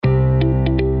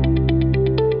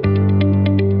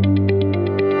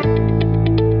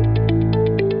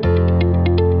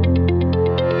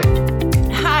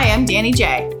Danny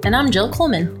J. And I'm Jill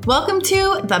Coleman. Welcome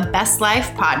to the Best Life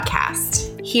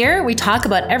Podcast. Here we talk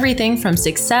about everything from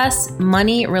success,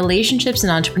 money, relationships,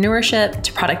 and entrepreneurship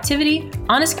to productivity,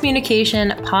 honest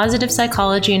communication, positive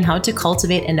psychology, and how to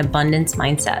cultivate an abundance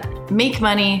mindset. Make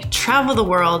money, travel the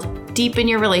world, deepen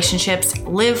your relationships,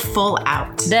 live full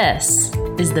out. This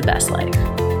is the best life.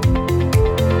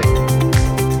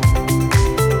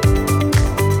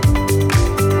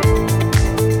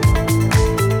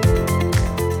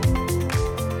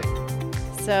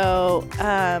 So,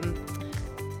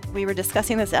 we were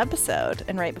discussing this episode,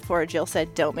 and right before Jill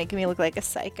said, "Don't make me look like a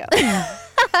psycho."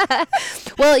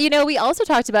 Well, we also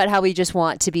talked about how we just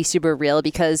want to be super real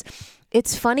because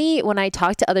it's funny when I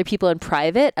talk to other people in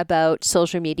private about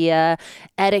social media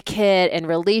etiquette and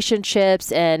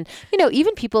relationships and,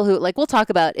 even people who we'll talk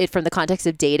about it from the context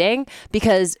of dating,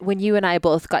 because when you and I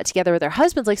both got together with our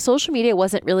husbands, social media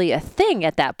wasn't really a thing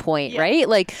at that point, right?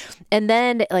 And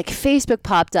then Facebook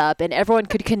popped up and everyone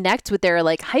could connect with their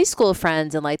high school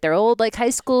friends and their old high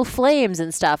school flames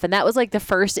and stuff. And that was the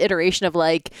first iteration of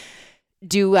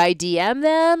do I DM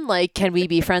them? Can we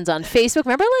be friends on Facebook?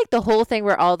 Remember the whole thing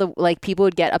where all the people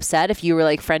would get upset if you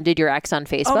were friended your ex on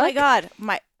Facebook? Oh my God.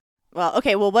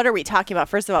 Well, what are we talking about?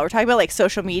 First of all, we're talking about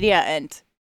social media and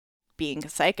being a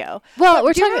psycho.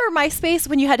 Well, do you remember MySpace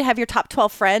when you had to have your top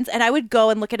 12 friends? And I would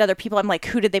go and look at other people. I'm like,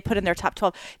 who did they put in their top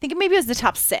 12? I think maybe it was the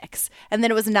top 6. And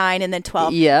then it was 9 and then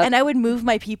 12. Yeah. And I would move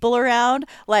my people around.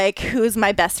 Who's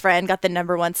my best friend got the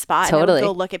number 1 spot. Totally. And I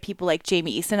would go look at people like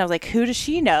Jamie Easton. I was like, who does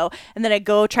she know? And then I'd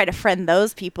go try to friend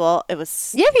those people. It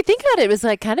was... Yeah, if you think about it, it was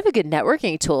kind of a good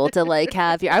networking tool to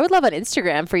have your... I would love on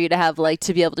Instagram for you to have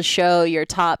to be able to show your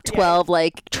top 12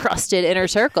 trusted inner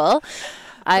circle.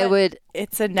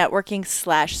 It's a networking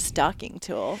 / stalking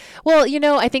tool.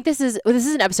 Well, I think this is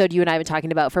an episode you and I have been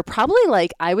talking about for probably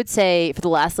I would say for the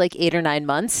last 8 or 9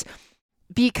 months,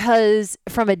 because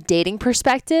from a dating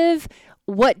perspective,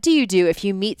 what do you do if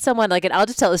you meet someone and I'll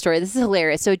just tell the story. This is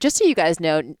hilarious. So just so you guys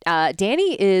know,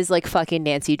 Danny is fucking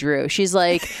Nancy Drew. She's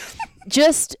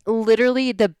just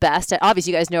literally the best.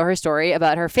 Obviously, you guys know her story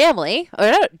about her family.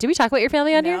 Did we talk about your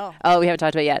family on here? Oh, we haven't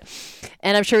talked about it yet.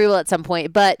 And I'm sure we will at some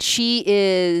point. But she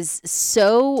is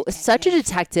such a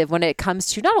detective when it comes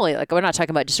to not only we're not talking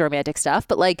about just romantic stuff,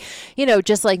 but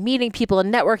just meeting people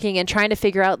and networking and trying to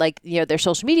figure out their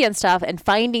social media and stuff and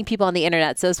finding people on the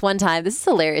internet. So this one time, this is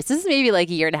hilarious. This is maybe a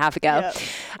year and a half ago. Yep.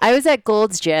 I was at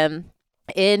Gold's Gym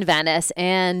in Venice,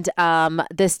 and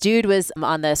this dude was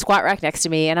on the squat rack next to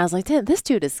me, and I was like, damn, this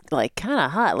dude is kind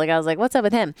of hot. I was like, what's up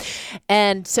with him?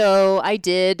 And so I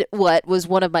did what was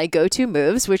one of my go-to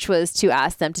moves, which was to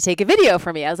ask them to take a video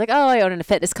for me. I was like, oh, I own a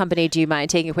fitness company. Do you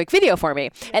mind taking a quick video for me?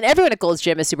 And everyone at Gold's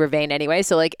Gym is super vain anyway,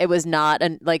 so it was not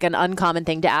an uncommon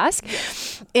thing to ask.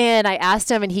 And I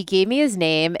asked him, and he gave me his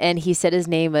name, and he said his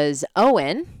name was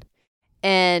Owen.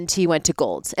 And he went to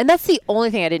Gold's. And that's the only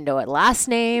thing I didn't know. His last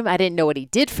name. I didn't know what he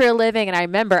did for a living. And I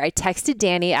remember I texted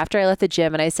Danny after I left the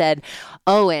gym and I said,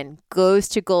 Owen goes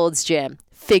to Gold's Gym.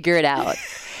 Figure it out.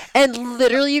 And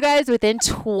literally, you guys, within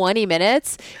 20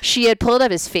 minutes, she had pulled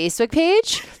up his Facebook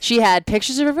page. She had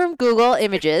pictures of him from Google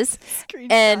Images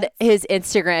and his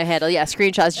Instagram handle. Yeah,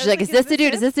 screenshots. She's like, is this the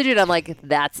dude? Is this the dude? I'm like,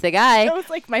 that's the guy. That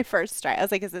was my first try. I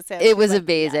was like, is this him? It was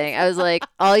amazing. Yes. I was like,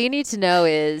 all you need to know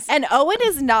is... And Owen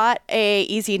is not a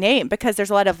easy name because there's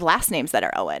a lot of last names that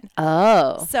are Owen.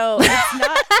 Oh. So it's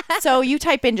not... So you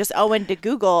type in just Owen to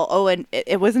Google. Owen,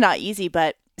 it was not easy,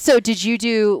 but... So did you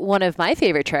do one of my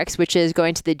favorite tricks, which is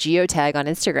going to the geotag on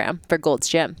Instagram for Gold's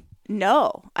Gym?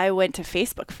 No, I went to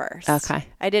Facebook first. Okay.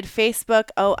 I did Facebook.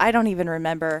 Oh, I don't even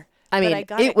remember. I mean,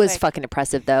 it was fucking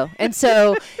impressive though. And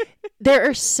so there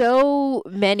are so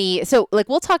many. So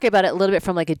we'll talk about it a little bit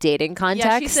from a dating context.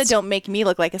 Yeah, she said, don't make me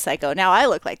look like a psycho. Now I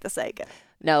look like the psycho.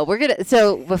 No,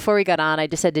 so before we got on, I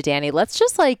just said to Danny, let's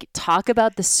just talk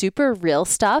about the super real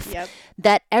stuff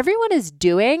that everyone is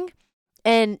doing.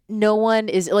 And no one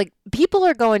is people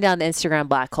are going down the Instagram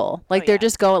black hole. They're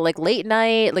just going late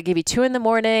night, maybe 2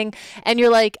 a.m. And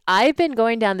you're like, I've been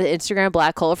going down the Instagram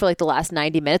black hole for the last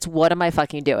 90 minutes. What am I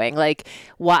fucking doing?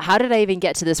 How did I even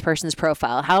get to this person's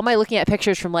profile? How am I looking at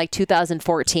pictures from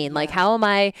 2014? How am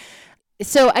I?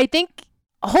 So I think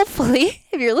hopefully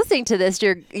if you're listening to this,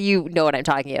 you know what I'm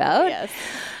talking about. Yes.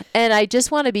 And I just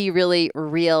want to be really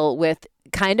real with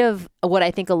kind of what I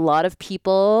think a lot of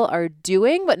people are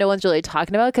doing, but no one's really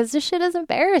talking about because this shit is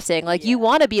embarrassing. You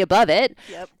want to be above it.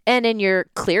 Yep. And in your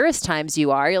clearest times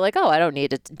you're like, oh, I don't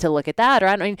need to look at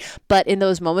that. But in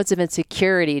those moments of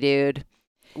insecurity, dude,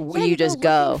 you just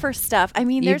go for stuff. I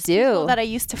mean, there's people that I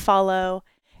used to follow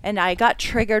and I got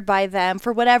triggered by them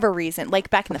for whatever reason, like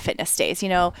back in the fitness days, you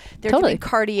know, they're Totally. doing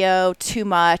cardio too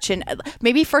much. And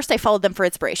maybe first I followed them for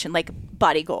inspiration, like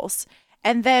body goals.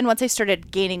 And then once I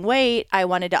started gaining weight, I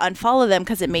wanted to unfollow them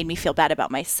because it made me feel bad about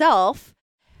myself.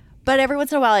 But every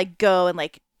once in a while I go and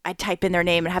like, I type in their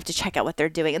name and have to check out what they're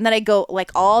doing. And then I go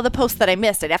like all the posts that I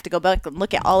missed, I'd have to go back and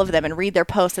look at all of them and read their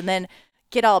posts and then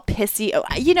get all pissy. Oh,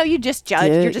 you know, you just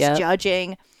judge. Dude, You're just yep.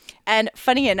 judging. And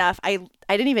funny enough, I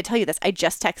didn't even tell you this. I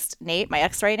just text Nate, my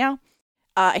ex right now.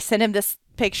 I sent him this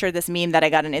picture, this meme that I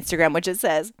got on Instagram, which it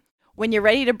says, when you're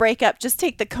ready to break up, just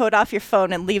take the code off your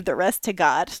phone and leave the rest to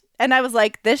God. And I was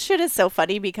like, this shit is so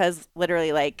funny because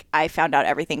literally like I found out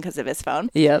everything because of his phone.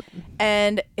 Yep.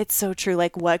 And it's so true.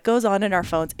 Like what goes on in our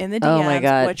phones, in the DMs, Oh my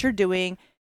God. what you're doing,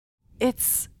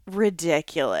 it's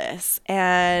ridiculous.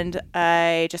 And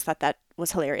I just thought that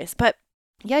was hilarious. But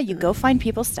yeah, you go find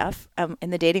people's stuff in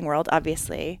the dating world,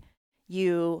 obviously.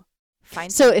 You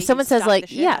find So somebody, if someone you says stalk like, the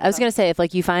shit yeah, out of I was them. going to say, if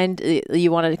like you find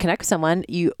you want to connect with someone,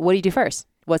 what do you do first?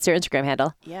 What's their Instagram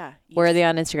handle? Yeah. Where are they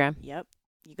on Instagram? Yep.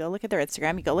 You go look at their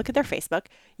Instagram. You go look at their Facebook.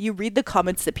 You read the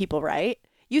comments that people write.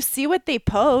 You see what they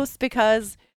post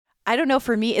because I don't know,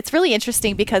 for me, it's really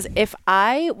interesting because if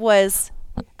I was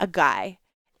a guy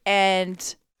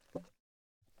and,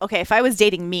 okay, if I was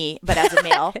dating me, but as a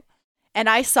male, and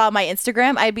I saw my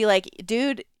Instagram, I'd be like,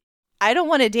 dude, I don't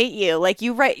want to date you. Like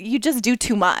you just do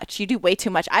too much. You do way too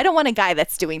much. I don't want a guy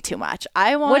that's doing too much.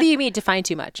 I want. What do you mean define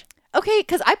too much? Okay,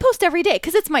 because I post every day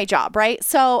because it's my job, right?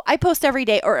 So I post every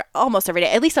day or almost every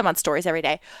day. At least I'm on stories every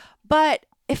day. But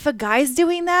if a guy's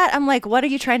doing that, I'm like, what, are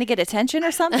you trying to get attention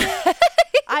or something?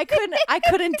 I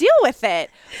couldn't deal with it.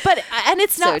 But and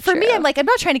it's not So for me. true. I'm like, I'm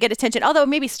not trying to get attention. Although it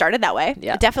maybe started that way.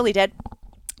 Yeah. It definitely did.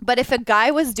 But if a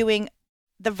guy was doing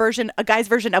a guy's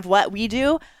version of what we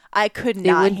do, I could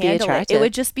not wouldn't be handle it. It attractive.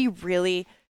 would just be really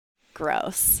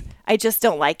gross. I just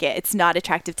don't like it. It's not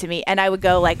attractive to me. And I would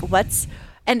go like,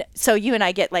 and so you and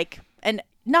I get like, and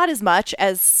not as much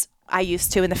as I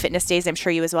used to in the fitness days, I'm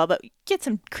sure you as well, but get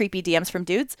some creepy DMs from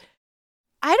dudes.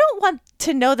 I don't want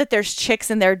to know that there's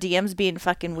chicks in their DMs being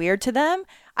fucking weird to them.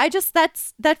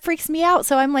 That freaks me out.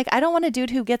 So I'm like, I don't want a dude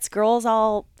who gets girls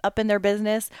all up in their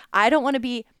business.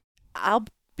 I'll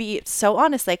be so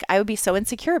honest, like I would be so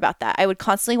insecure about that. I would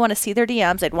constantly want to see their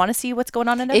DMs. I'd want to see what's going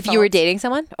on in their If you were phones. dating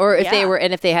someone, or if they Yeah. were,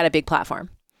 and if they had a big platform.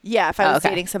 Yeah, if I was Okay.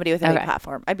 dating somebody with a big Okay.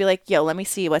 platform, I'd be like, yo, let me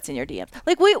see what's in your DMs.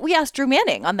 Like we asked Drew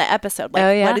Manning on the episode, like,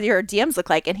 Oh, yeah? what do your DMs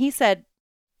look like? And he said,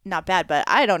 not bad, but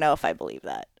I don't know if I believe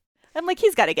that. I'm like,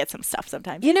 he's got to get some stuff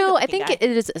sometimes. You He's a know, I good-looking think guy.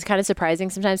 it is it's kind of surprising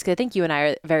sometimes because I think you and I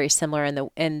are very similar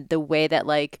in the way that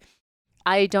like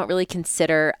I don't really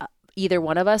consider either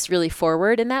one of us really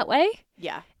forward in that way.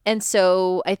 Yeah. And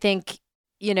so I think,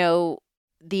 you know,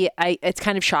 it's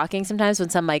kind of shocking sometimes when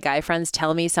some of my guy friends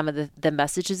tell me some of the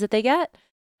messages that they get.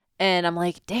 And I'm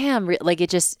like, damn, like it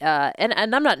just, and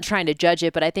I'm not trying to judge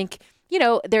it, but I think, you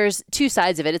know, there's two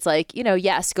sides of it. It's like, you know,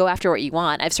 yes, go after what you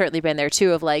want. I've certainly been there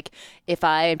too of like, if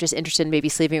I am just interested in maybe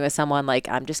sleeping with someone, like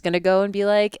I'm just going to go and be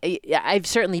like, I've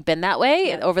certainly been that way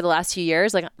Yeah. over the last few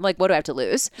years. Like, what do I have to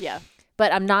lose? Yeah.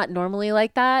 But I'm not normally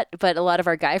like that. But a lot of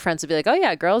our guy friends would be like, "Oh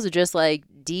yeah, girls are just like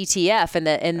DTF in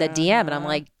the DM," and I'm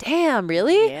like, "Damn,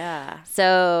 really?" Yeah.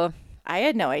 So I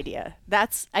had no idea.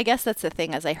 I guess that's the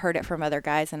thing, as I heard it from other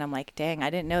guys and I'm like, dang,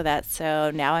 I didn't know that. So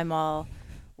now I'm all,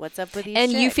 what's up with these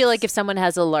and you feel like if chicks? someone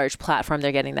has a large platform,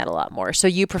 they're getting that a lot more. So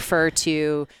you prefer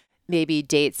to maybe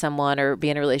date someone or be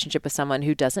in a relationship with someone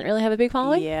who doesn't really have a big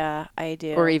following? Yeah, I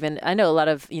do. Or even, I know a lot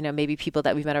of, you know, maybe people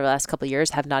that we've met over the last couple of years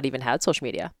have not even had social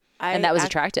media. And that was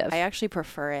attractive. I actually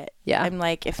prefer it. Yeah. I'm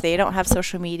like, if they don't have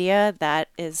social media, that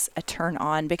is a turn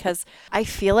on because I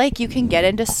feel like you can get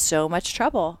into so much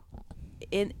trouble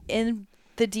in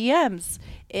the DMs,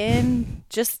 in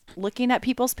just looking at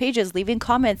people's pages, leaving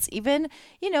comments, even,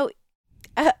 you know,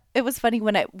 it was funny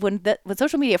when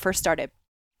social media first started.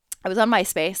 I was on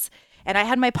MySpace and I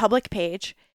had my public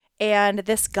page, and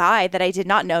this guy that I did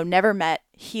not know, never met,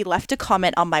 he left a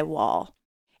comment on my wall.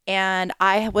 And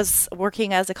I was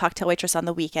working as a cocktail waitress on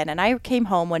the weekend, and I came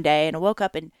home one day and woke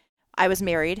up and I was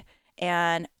married,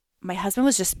 and my husband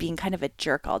was just being kind of a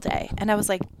jerk all day. And I was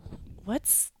like,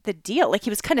 what's the deal? Like, he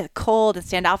was kind of cold and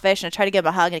standoffish, and I tried to give him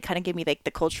a hug and it kind of gave me like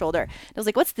the cold shoulder. And I was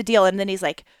like, what's the deal? And then he's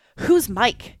like, who's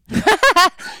Mike?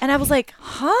 And I was like,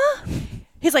 huh?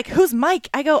 He's like, who's Mike?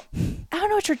 I go, I don't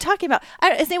know what you're talking about.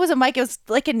 His name wasn't Mike. It was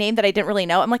like a name that I didn't really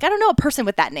know. I'm like, I don't know a person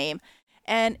with that name.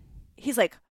 And he's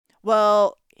like,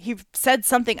 well, he said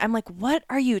something. I'm like, what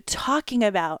are you talking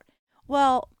about?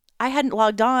 Well, I hadn't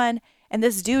logged on, and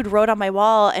this dude wrote on my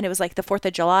wall, and it was like the 4th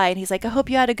of July. And he's like, I hope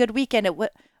you had a good weekend.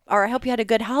 Or I hope you had a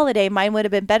good holiday. Mine would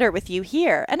have been better with you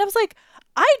here. And I was like,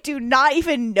 I do not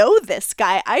even know this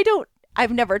guy.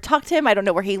 I've never talked to him. I don't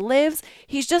know where he lives.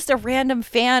 He's just a random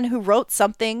fan who wrote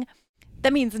something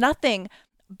that means nothing.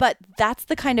 But that's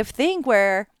the kind of thing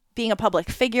where being a public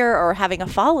figure or having a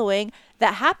following,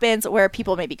 that happens where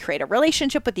people maybe create a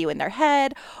relationship with you in their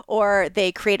head, or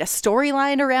they create a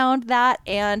storyline around that.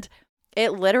 And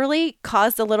it literally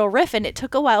caused a little riff, and it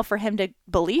took a while for him to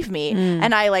believe me.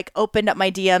 And I like opened up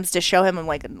my DMs to show him. I'm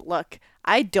like, look,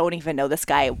 I don't even know this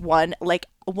guy one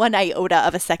iota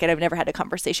of a second. I've never had a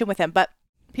conversation with him, but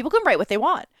people can write what they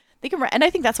want. They can write. And I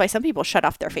think that's why some people shut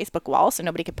off their Facebook wall so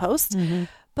nobody can post.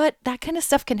 But that kind of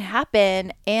stuff can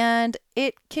happen, and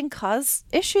it can cause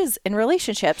issues in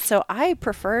relationships. So I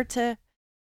prefer to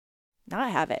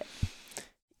not have it.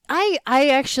 I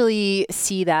actually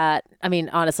see that. I mean,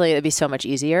 honestly, it'd be so much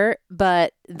easier,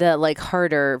 but the like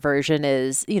harder version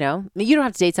is, you know, you don't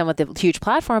have to date someone with a huge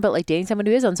platform, but like dating someone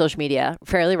who is on social media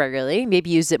fairly regularly, maybe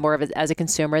use it more of as a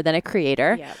consumer than a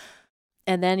creator. Yep.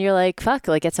 And then you're like, fuck,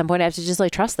 like at some point I have to just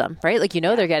like trust them, right? Like, you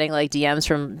know, they're getting like DMs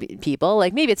from people.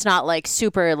 Like maybe it's not like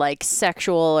super like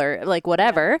sexual or like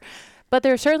whatever, but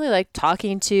they're certainly like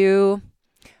talking to.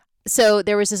 So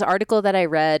there was this article that I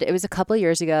read. It was a couple of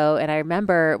years ago. And I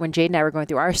remember when Jade and I were going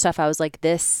through our stuff, I was like,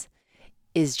 this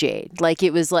is Jade. Like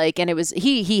it was like, and it was,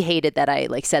 he hated that I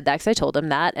like said that because I told him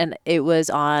that. And it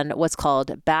was on what's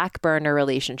called back burner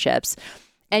relationships.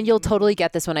 And you'll totally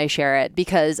get this when I share it,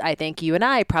 because I think you and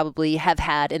I probably have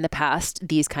had in the past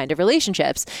these kind of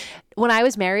relationships. When I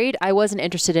was married, I wasn't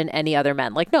interested in any other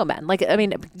men, like no men. Like, I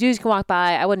mean, dudes can walk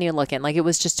by. I wasn't even looking. Like it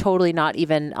was just totally not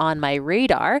even on my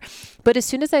radar. But as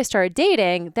soon as I started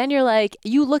dating, then you're like,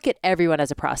 you look at everyone as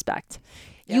a prospect.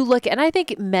 Yep. You look, and I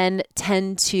think men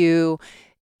tend to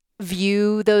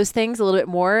view those things a little bit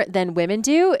more than women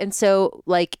do. And so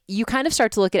like you kind of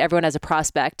start to look at everyone as a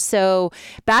prospect. So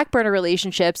back burner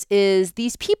relationships is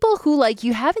these people who like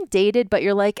you haven't dated, but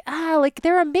you're like, like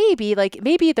they're a maybe, like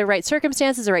maybe the right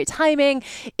circumstances, the right timing.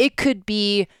 It could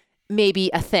be maybe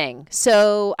a thing.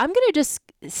 So I'm going to just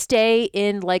stay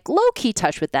in like low key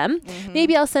touch with them.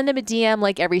 Maybe I'll send them a DM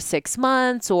like every 6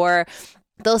 months, or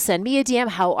they'll send me a DM.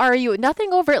 How are you?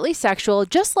 Nothing overtly sexual,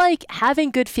 just like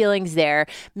having good feelings there.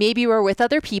 Maybe we're with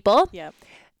other people,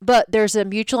 but there's a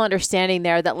mutual understanding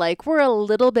there that like we're a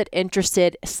little bit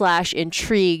interested /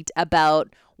 intrigued about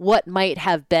what might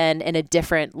have been in a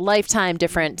different lifetime,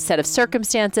 different set of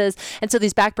circumstances. And so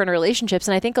these back burner relationships,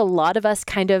 and I think a lot of us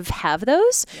kind of have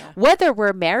those, whether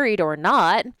we're married or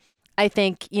not. I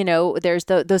think, you know, there's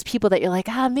those people that you're like,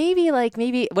 maybe,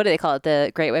 what do they call it?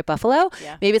 The great white buffalo?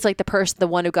 Yeah. Maybe it's like the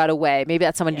one who got away. Maybe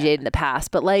that's someone you dated in the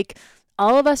past. But like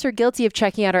all of us are guilty of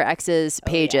checking out our ex's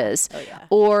pages.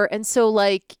 And so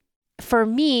like for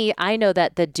me, I know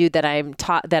that the dude that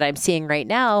I'm seeing right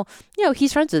now, you know,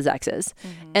 he's friends with his exes.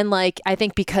 And like, I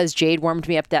think because Jade warmed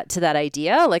me up to that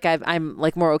idea, like I'm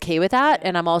like more okay with that.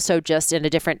 And I'm also just in a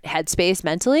different headspace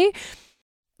mentally.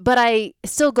 But I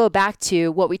still go back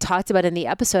to what we talked about in the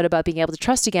episode about being able to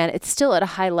trust again. It's still at a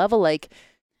high level. Like,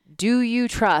 do you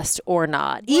trust or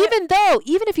not? Even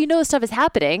if you know this stuff is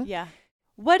happening. Yeah.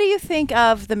 What do you think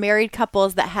of the married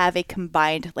couples that have a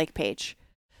combined like page?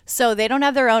 So they don't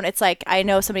have their own. It's like, I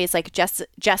know somebody, it's like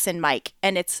Jess and Mike,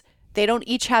 and they don't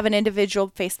each have an individual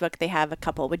Facebook. They have a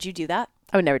couple. Would you do that?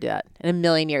 I would never do that in a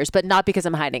million years, but not because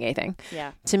I'm hiding anything.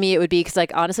 Yeah. To me, it would be because,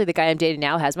 like, honestly, the guy I'm dating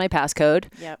now has my passcode.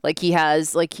 Yep. Like,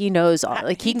 he knows all.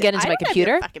 Like, he can get into my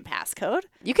computer. Have your fucking passcode.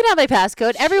 You can have my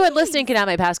passcode. Everyone listening can have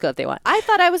my passcode if they want. I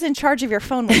thought I was in charge of your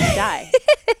phone when you die.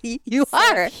 You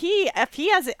are. If he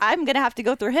has it, I'm gonna have to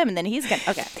go through him, and then he's gonna.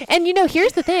 Okay. And you know,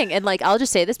 here's the thing, and like, I'll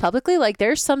just say this publicly. Like,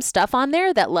 there's some stuff on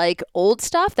there that, like, old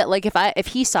stuff that, like, if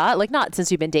he saw it, like, not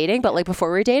since we've been dating, but like before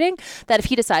we were dating, that if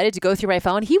he decided to go through my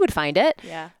phone, he would find it.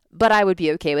 Yeah. But I would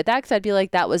be okay with that because I'd be like,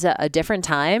 that was a different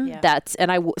time. Yeah.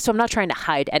 So I'm not trying to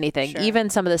hide anything. Sure. Even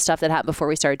some of the stuff that happened before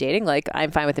we started dating, like, I'm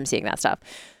fine with him seeing that stuff.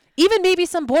 Even maybe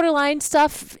some borderline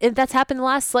stuff that's happened in the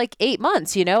last like 8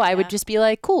 months, you know, I would just be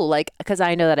like, cool, like, because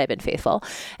I know that I've been faithful.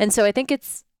 And so I think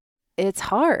it's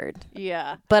hard.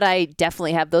 Yeah. But I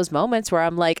definitely have those moments where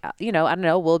I'm like, you know, I don't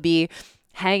know, we'll be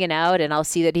hanging out and I'll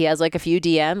see that he has like a few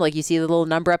DM, like you see the little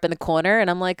number up in the corner and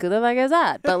I'm like, who the fuck is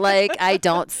that? But like, I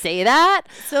don't say that.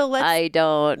 So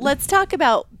let's talk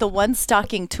about the one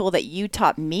stalking tool that you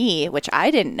taught me, which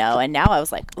I didn't know. And now I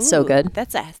was like, ooh, so good.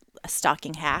 That's a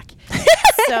stalking hack.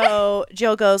 So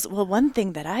Jill goes, well, one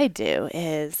thing that I do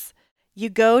is you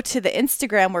go to the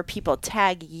Instagram where people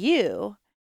tag you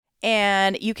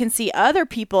and you can see other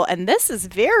people. And this is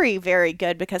very, very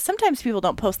good because sometimes people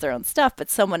don't post their own stuff, but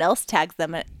someone else tags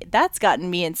them. And that's gotten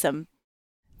me in some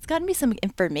it's gotten me some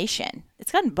information.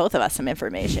 It's gotten both of us some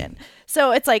information.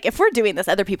 So it's like, if we're doing this,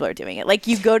 other people are doing it. Like,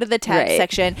 you go to the tag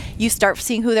section, you start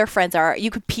seeing who their friends are.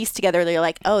 You could piece together, they're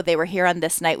like, oh, they were here on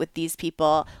this night with these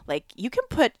people. Like, you can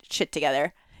put shit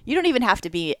together. You don't even have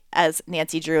to be as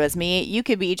Nancy Drew as me. You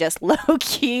could be just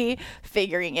low-key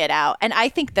figuring it out. And I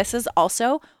think this is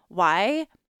also why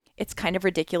it's kind of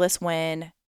ridiculous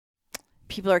when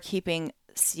people are keeping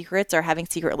secrets or having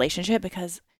secret relationship,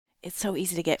 because it's so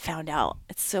easy to get found out.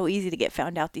 It's so easy to get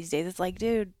found out these days. It's like,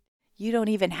 dude, you don't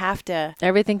even have to.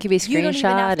 Everything can be screenshot. You don't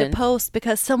even have to post,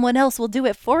 because someone else will do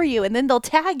it for you, and then they'll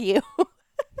tag you.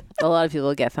 A lot of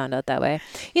people get found out that way.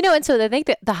 And so I think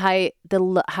that the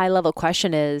high level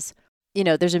question is,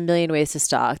 there's a million ways to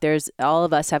stalk. All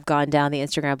of us have gone down the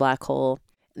Instagram black hole.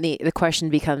 The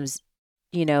question becomes,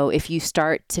 if you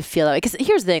start to feel that way, because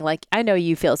here's the thing, like, I know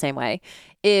you feel the same way.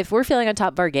 If we're feeling on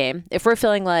top of our game, if we're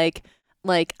feeling like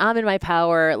I'm in my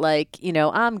power, like,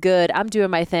 I'm good, I'm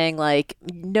doing my thing, like,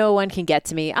 no one can get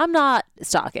to me, I'm not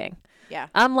stalking. Yeah.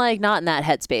 I'm like not in that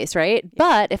headspace, right? Yeah.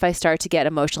 But if I start to get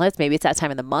emotional hits, maybe it's that time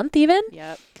of the month even.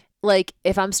 Yep. Like,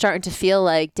 if I'm starting to feel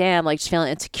like, damn, like, just feeling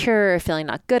insecure, feeling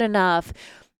not good enough,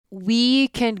 we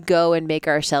can go and make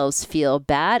ourselves feel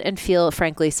bad and feel,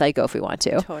 frankly, psycho if we want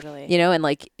to. Totally. And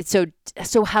like, so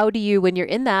how do you, when you're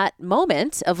in that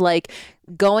moment of like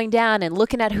going down and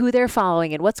looking at who they're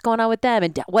following and what's going on with them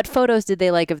and what photos did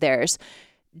they like of theirs,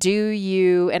 do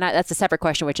you, and that's a separate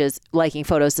question, which is liking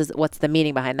photos, what's the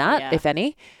meaning behind that, if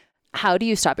any? How do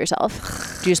you stop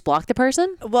yourself? Do you just block the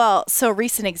person? Well, so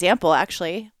recent example,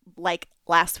 actually, like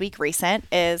last week recent,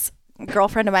 is a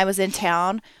girlfriend of mine was in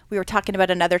town. We were talking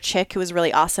about another chick who was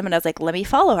really awesome. And I was like, let me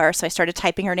follow her. So I started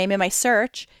typing her name in my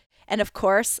search. And of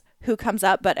course, who comes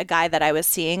up but a guy that I was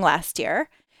seeing last year.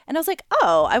 And I was like,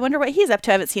 oh, I wonder what he's up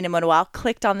to. I haven't seen him in a while.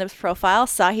 Clicked on this profile,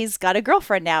 saw he's got a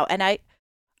girlfriend now. And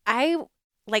I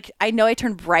know I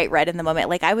turned bright red in the moment.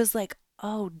 Like, I was like,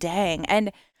 oh, dang.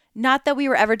 And not that we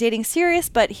were ever dating serious,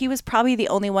 but he was probably the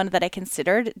only one that I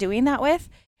considered doing that with.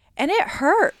 And it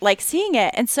hurt, like, seeing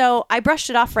it. And so I brushed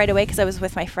it off right away because I was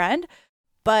with my friend.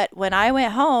 But when I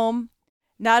went home,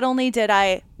 not only did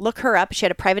I look her up, she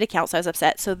had a private account, so I was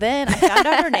upset. So then I found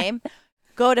out her name,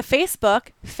 go to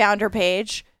Facebook, found her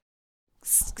page,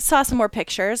 saw some more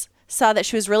pictures, saw that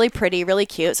she was really pretty, really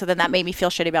cute. So then that made me feel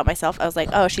shitty about myself. I was like,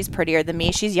 oh, she's prettier than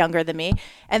me. She's younger than me.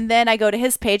 And then I go to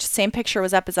his page. Same picture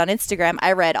was up as on Instagram.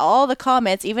 I read all the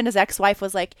comments. Even his ex-wife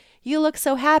was like, you look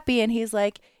so happy. And he's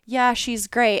like, yeah, she's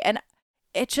great. And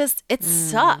it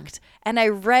sucked. And I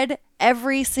read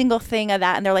every single thing of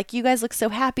that. And they're like, you guys look so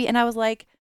happy. And I was like,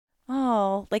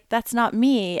 oh, like, that's not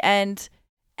me. And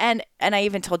I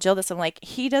even told Jill this. I'm like,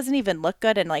 he doesn't even look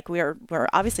good. And like, we're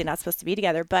obviously not supposed to be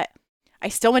together, but I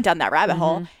still went down that rabbit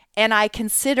hole, and I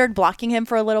considered blocking him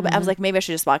for a little bit. I was like, maybe I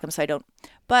should just block him so I don't.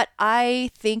 But I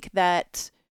think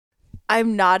that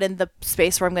I'm not in the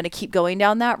space where I'm going to keep going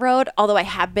down that road, although I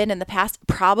have been in the past.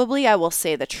 Probably, I will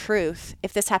say the truth.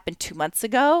 If this happened 2 months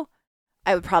ago,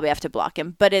 I would probably have to block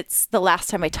him. But it's the last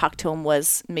time I talked to him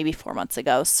was maybe 4 months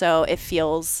ago. So it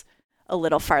feels a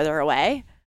little farther away.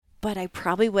 But I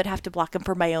probably would have to block him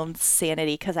for my own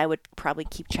sanity, because I would probably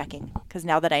keep checking. Because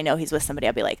now that I know he's with somebody,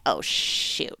 I'll be like, oh,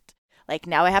 shoot. Like,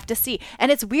 now I have to see.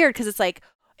 And it's weird because it's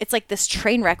like this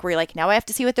train wreck where you're like, now I have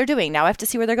to see what they're doing. Now I have to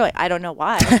see where they're going. I don't know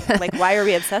why. Like, why are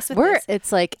we obsessed with this?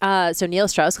 It's like, so Neil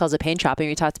Strauss calls it pain shopping.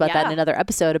 We talked about that in another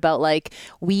episode about like,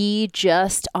 we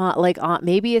just,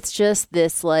 maybe it's just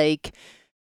this like,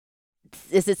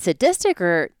 is it sadistic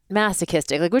or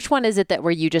masochistic? Like, which one is it that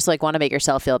where you just like want to make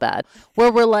yourself feel bad?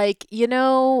 Where we're like,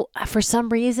 for some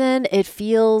reason it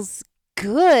feels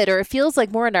good, or it feels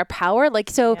like more in our power. Like,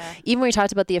 so even when we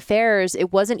talked about the affairs,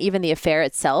 it wasn't even the affair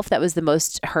itself that was the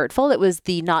most hurtful. It was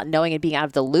the not knowing and being out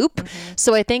of the loop.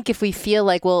 So I think if we feel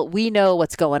like, well, we know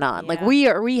what's going on, like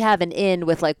we have an in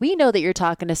with like, we know that you're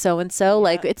talking to so-and-so,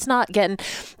 like it's not getting,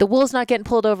 the wool's not getting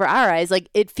pulled over our eyes. Like,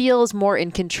 it feels more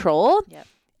in control.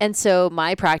 And so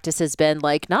my practice has been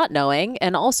like not knowing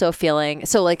and also feeling,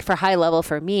 so like for high level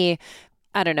for me,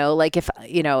 I don't know, like if,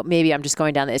 maybe I'm just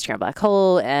going down the Instagram black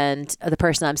hole and the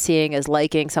person I'm seeing is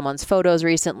liking someone's photos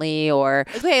recently, or.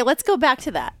 Okay, let's go back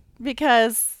to that,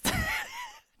 because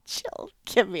Jill,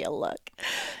 give me a look.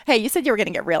 Hey, you said you were going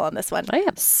to get real on this one. I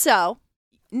am. So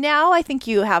now I think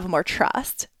you have more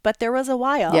trust, but there was a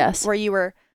while where you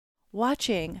were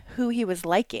watching who he was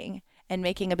liking and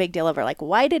making a big deal over, like,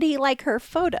 why did he like her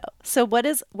photo? So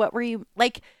what were you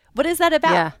like, What is that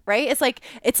about? Yeah. Right? It's like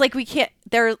we can't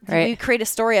we Right. create a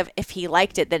story of if he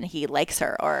liked it, then he likes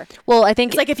her. Or Well, I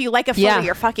think it's like if you like a photo, Yeah.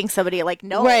 you're fucking somebody. Like,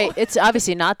 no. Right. It's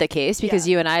obviously not the case because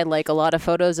Yeah. you and I like a lot of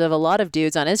photos of a lot of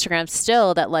dudes on Instagram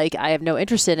still that like I have no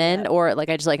interest in or like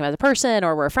I just like him as a person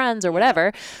or we're friends or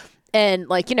whatever. And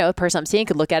like, you know, a person I'm seeing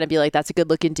could look at it and be like, that's a good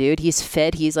looking dude. He's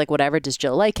fit. He's like, whatever. Does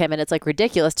Jill like him? And it's like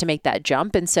ridiculous to make that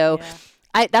jump. And so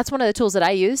that's one of the tools that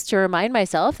I use to remind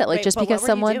myself that like Wait, just but because what were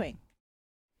someone, you doing?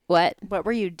 what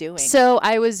were you doing? So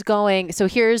I was going, so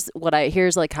here's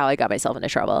like how I got myself into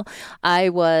trouble. I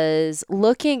was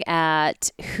looking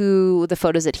at who the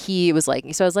photos that he was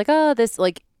liking. So I was like, oh, this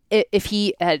like, if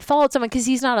he had followed someone, because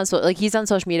he's not on he's on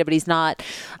social media, but he's not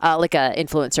like a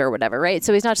influencer or whatever, right?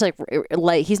 So he's not just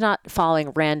like he's not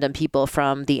following random people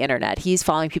from the internet. He's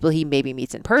following people he maybe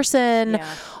meets in person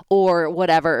or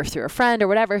whatever, or through a friend or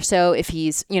whatever. So if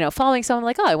he's following someone,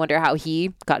 like, oh, I wonder how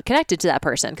he got connected to that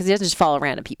person, because he doesn't just follow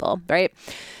random people, right?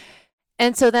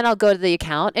 And so then I'll go to the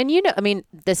account, and I mean,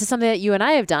 this is something that you and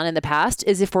I have done in the past.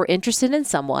 Is if we're interested in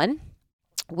someone,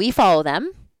 we follow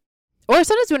them. Or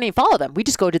sometimes we don't even follow them. We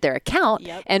just go to their account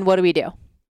and what do?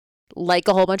 Like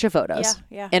a whole bunch of photos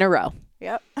in a row.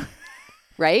 Yep.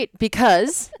 Right?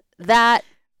 Because that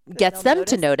gets them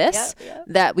to notice Yep.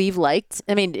 that we've liked.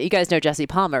 I mean, you guys know Jesse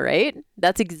Palma, right?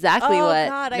 That's exactly what.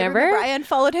 God, remember? I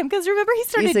unfollowed him because remember he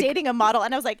started dating a model,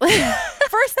 and I was like,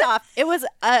 first off, it was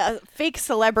a fake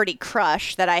celebrity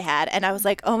crush that I had, and I was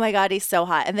like, oh my God, he's so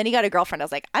hot. And then he got a girlfriend. I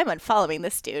was like, I'm unfollowing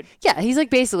this dude. Yeah, he's like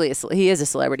basically he is a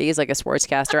celebrity. He's like a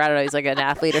sportscaster. I don't know. He's like an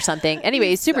athlete or something. Anyway,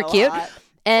 he's super so cute. hot.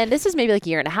 And this is maybe like a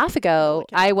year and a half ago.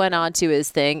 I went on to his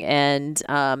thing and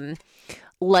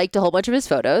liked a whole bunch of his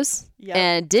photos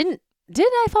and did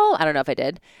I follow? I don't know if I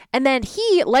did. And then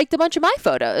he liked a bunch of my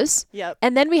photos. Yep.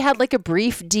 And then we had like a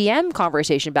brief DM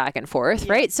conversation back and forth,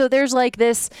 right? So there's like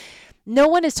this, no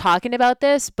one is talking about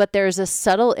this, but there's a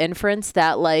subtle inference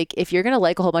that like, if you're going to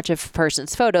like a whole bunch of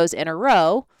person's photos in a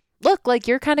row, look, like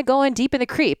you're kind of going deep in the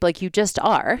creep, like you just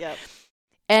are. Yep.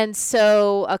 And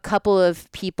so a couple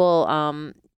of people,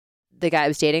 the guy I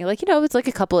was dating, like, it's like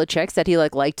a couple of chicks that he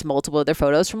like liked multiple of their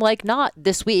photos from like not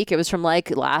this week. It was from like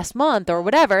last month or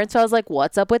whatever. And so I was like,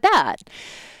 what's up with that?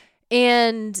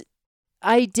 And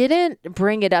I didn't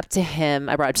bring it up to him.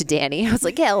 I brought it to Danny. I was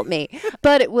like, help me.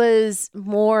 But it was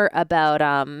more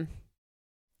about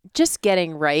just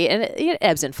getting right. And it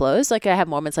ebbs and flows. Like I have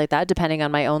moments like that depending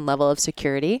on my own level of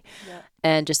security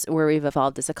and just where we've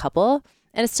evolved as a couple.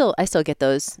 And I still get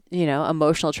those,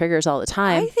 emotional triggers all the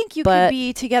time. I think you could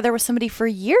be together with somebody for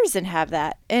years and have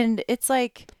that. And it's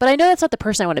like, but I know that's not the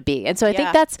person I want to be. And so I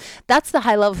think that's the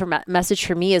high level message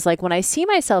for me is like, when I see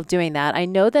myself doing that, I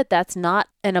know that that's not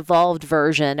an evolved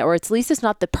version, or at least it's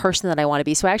not the person that I want to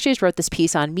be. So I actually just wrote this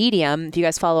piece on Medium, if you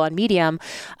guys follow on Medium,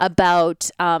 about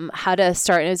how to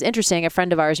start. And it was interesting. A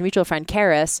friend of ours, a mutual friend,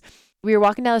 Karis, we were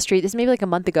walking down the street, this maybe like a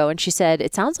month ago, and she said,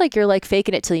 it sounds like you're like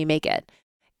faking it till you make it.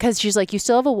 Because she's like, you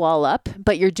still have a wall up,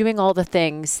 but you're doing all the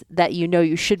things that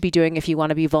you should be doing if you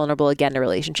want to be vulnerable again in a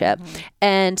relationship. Mm-hmm.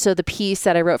 And so the piece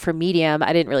that I wrote for Medium,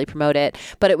 I didn't really promote it,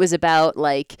 but it was about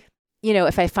like,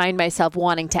 if I find myself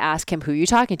wanting to ask him, who are you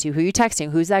talking to? Who are you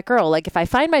texting? Who's that girl? Like if I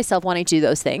find myself wanting to do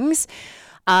those things,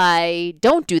 I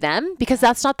don't do them because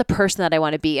that's not the person that I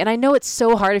want to be. And I know it's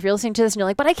so hard if you're listening to this and you're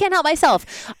like, but I can't help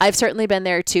myself. I've certainly been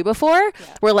there too before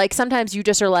where like sometimes you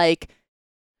just are like,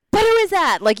 but who is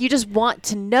that? Like you just want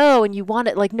to know and you want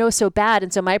it like know so bad.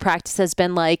 And so my practice has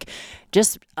been like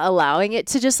just allowing it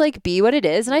to just like be what it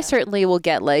is. And I certainly will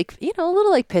get like, a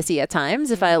little like pissy at times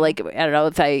if I like, I don't know,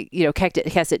 if I,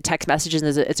 text messages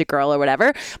and it's a girl or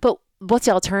whatever. But what's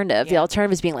the alternative? The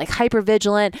alternative is being like hyper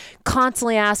vigilant,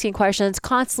 constantly asking questions,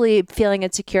 constantly feeling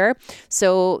insecure.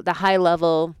 So the high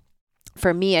level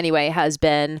for me anyway has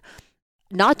been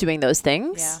not doing those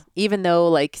things, even though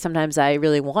like sometimes I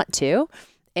really want to.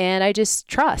 And I just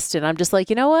trust. And I'm just like,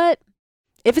 you know what?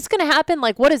 If it's going to happen,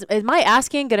 like is my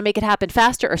asking going to make it happen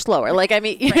faster or slower? Like, I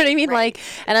mean, you know what I mean? Right. Like,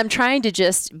 and I'm trying to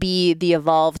just be the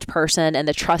evolved person and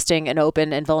the trusting and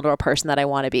open and vulnerable person that I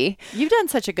want to be. You've done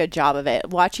such a good job of it,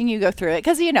 watching you go through it.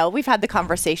 Because, we've had the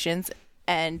conversations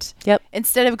and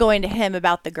instead of going to him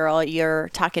about the girl, you're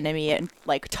talking to me and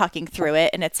like talking through it.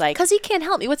 And it's like, because he can't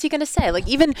help me. What's he going to say? Like,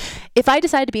 even if I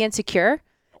decide to be insecure,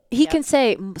 he can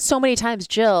say so many times,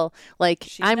 Jill, like,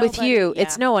 I'm with you.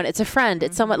 It's no one. It's a friend.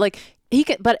 It's someone like he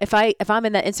can. But if I'm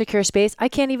in that insecure space, I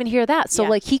can't even hear that. So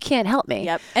like he can't help me.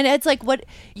 Yep. And it's like what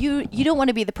you don't want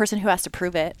to be the person who has to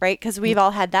prove it, right? Because we've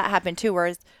all had that happen too.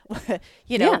 Whereas,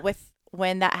 with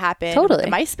when that happened, with the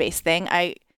MySpace thing,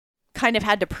 I kind of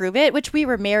had to prove it, which we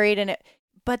were married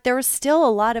but there was still a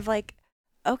lot of like,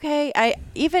 okay,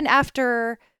 even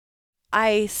after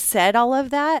I said all of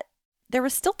that, there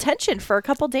was still tension for a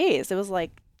couple days. It was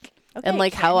like, okay, and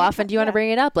like, how often do you want to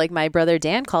bring it up? Like my brother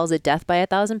Dan calls it death by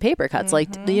 1,000 paper cuts. Like,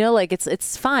 you know, like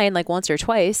it's fine, like once or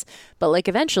twice, but like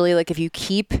eventually, like if you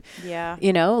keep,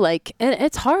 you know, like, and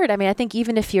it's hard. I mean, I think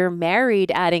even if you're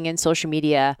married, adding in social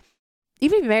media,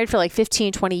 even if you're married for like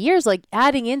 15, 20 years, like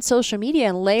adding in social media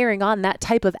and layering on that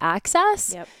type of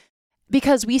access,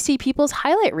 because we see people's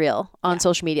highlight reel on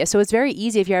social media. So it's very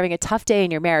easy if you're having a tough day in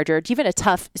your marriage or even a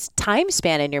tough time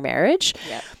span in your marriage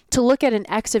to look at an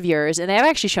ex of yours. And they've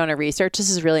actually shown in research, this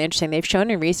is really interesting. They've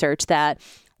shown in research that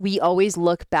we always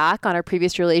look back on our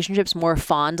previous relationships more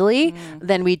fondly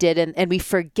than we did. And we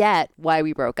forget why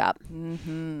we broke up.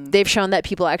 They've shown that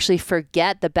people actually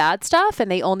forget the bad stuff and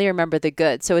they only remember the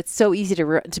good. So it's so easy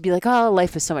to be like, oh,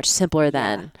 life was so much simpler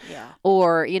then.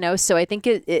 Or, you know, so I think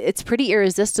it's pretty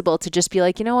irresistible to just be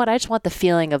like, you know what, I just want the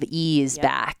feeling of ease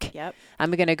back.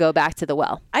 I'm going to go back to the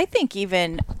well. I think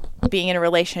even being in a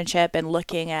relationship and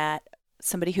looking at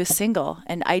somebody who's single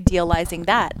and idealizing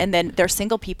that. And then there's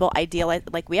single people idealize,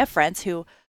 like we have friends who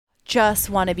just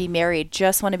want to be married,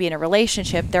 just want to be in a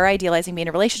relationship. They're idealizing being in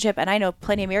a relationship. And I know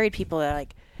plenty of married people that are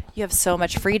like, you have so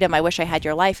much freedom. I wish I had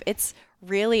your life. It's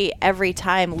really every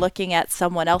time looking at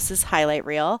someone else's highlight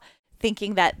reel,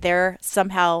 thinking that they're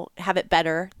somehow have it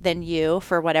better than you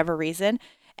for whatever reason.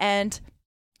 And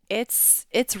it's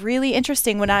really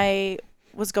interesting. When I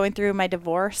was going through my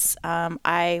divorce,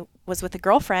 I was with a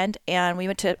girlfriend and we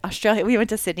went to Australia. We went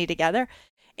to Sydney together,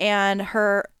 and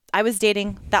I was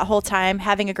dating that whole time,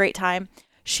 having a great time.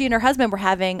 She and her husband were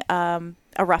having a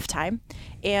rough time.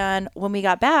 And when we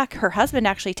got back, her husband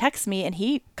actually texted me and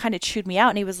he kind of chewed me out.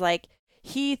 And he was like,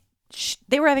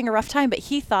 they were having a rough time, but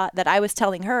he thought that I was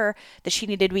telling her that she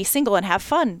needed to be single and have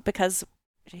fun because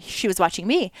she was watching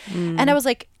me. And I was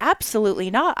like,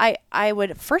 absolutely not. I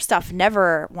would, first off,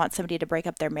 never want somebody to break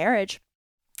up their marriage.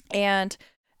 And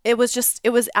it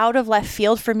was out of left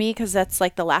field for me because that's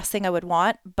like the last thing I would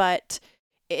want. But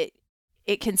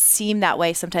it can seem that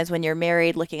way sometimes when you're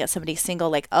married, looking at somebody single,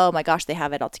 like, oh my gosh, they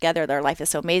have it all together. Their life is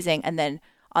so amazing. And then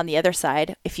on the other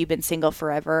side, if you've been single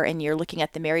forever and you're looking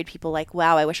at the married people like,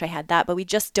 wow, I wish I had that. But we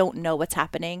just don't know what's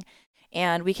happening.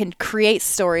 And we can create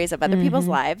stories of other people's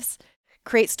lives,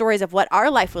 create stories of what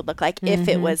our life would look like if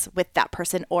it was with that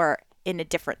person or in a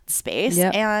different space.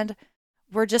 And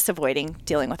we're just avoiding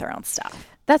dealing with our own stuff.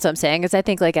 That's what I'm saying, is I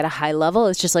think like at a high level,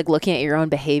 it's just like looking at your own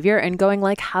behavior and going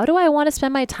like, how do I want to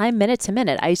spend my time minute to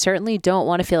minute? I certainly don't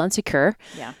want to feel insecure.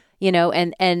 You know,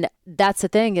 and that's the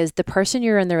thing, is the person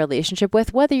you're in the relationship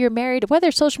with, whether you're married, whether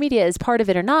social media is part of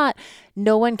it or not,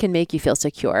 no one can make you feel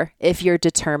secure if you're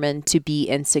determined to be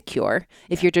insecure,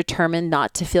 if you're determined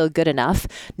not to feel good enough,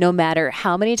 no matter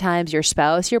how many times your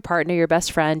spouse, your partner, your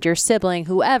best friend, your sibling,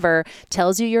 whoever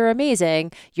tells you you're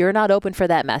amazing, you're not open for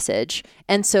that message.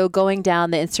 And so going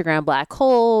down the Instagram black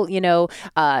hole,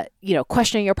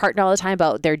 questioning your partner all the time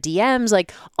about their DMs,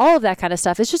 like all of that kind of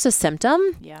stuff is just a symptom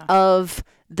of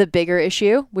the bigger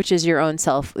issue, which is your own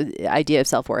idea of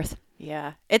self-worth.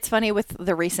 Yeah. It's funny with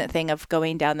the recent thing of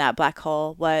going down that black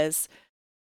hole was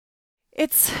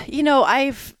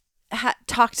I've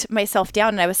talked myself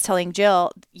down, and I was telling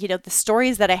Jill, the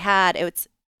stories that I had,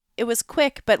 it was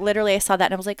quick, but literally I saw that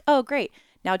and I was like, oh, great.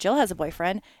 Now Jill has a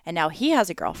boyfriend and now he has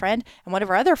a girlfriend and one of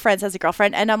our other friends has a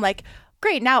girlfriend. And I'm like,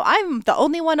 great, now I'm the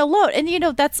only one alone. And,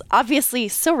 that's obviously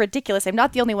so ridiculous. I'm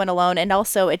not the only one alone. And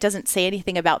also it doesn't say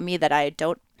anything about me that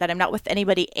I'm not with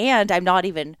anybody, and I'm not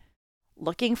even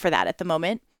looking for that at the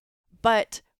moment.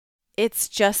 But it's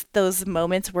just those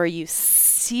moments where you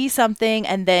see something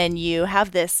and then you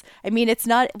have this, it's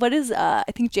not, I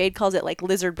think Jade calls it like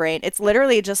lizard brain. It's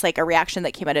literally just like a reaction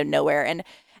that came out of nowhere. And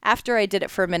after I did it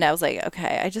for a minute, I was like,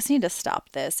 okay, I just need to stop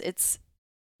this. It's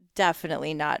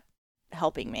definitely not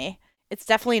helping me. It's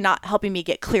definitely not helping me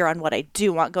get clear on what I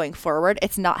do want going forward.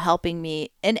 It's not helping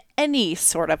me in any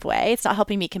sort of way. It's not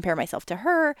helping me compare myself to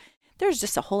her. There's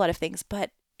just a whole lot of things, but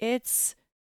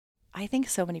I think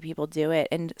so many people do it.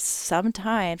 And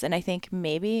sometimes, and I think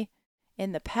maybe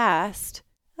in the past,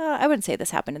 I wouldn't say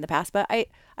this happened in the past, but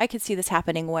I could see this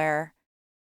happening where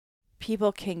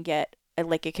people can get,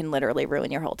 like, it can literally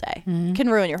ruin your whole day. It can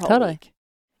ruin your whole week.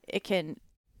 It can,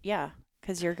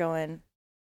 because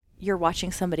you're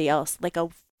watching somebody else, like a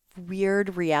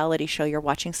weird reality show. You're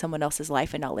watching someone else's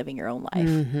life and not living your own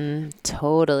life.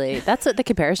 Totally. That's what the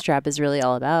comparison trap is really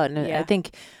all about. And I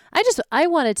think I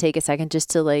want to take a second just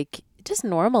to just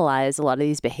normalize a lot of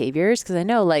these behaviors. Cause I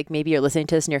know maybe you're listening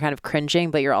to this and you're kind of cringing,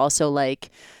 but you're also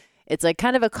it's like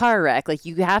kind of a car wreck. Like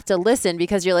you have to listen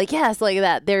because you're like, yes, like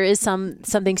that. There is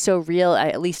something so real.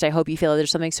 At least I hope you feel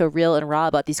there's something so real and raw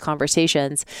about these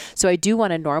conversations. So I do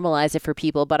want to normalize it for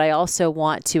people, but I also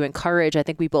want to encourage, I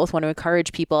think we both want to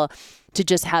encourage people to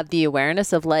just have the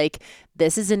awareness of like,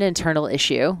 this is an internal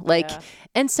issue. Like,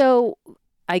 and so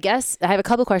I guess I have a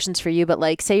couple questions for you, but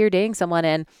like, say you're dating someone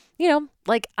and, you know,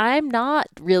 like I'm not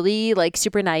really like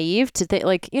super naive to think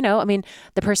like, you know, I mean,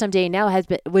 the person I'm dating now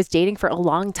was dating for a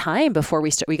long time before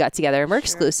we got together and we're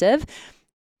exclusive.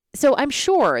 So I'm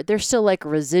sure there's still like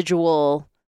residual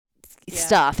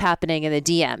stuff happening in the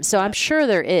DM. So I'm sure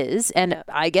there is. And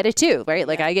I get it too, right?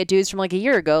 Like I get dudes from like a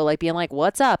year ago, like being like,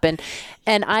 what's up? And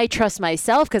I trust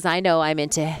myself because I know I'm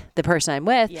into the person I'm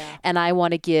with and I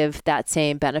want to give that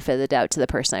same benefit of the doubt to the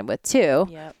person I'm with too.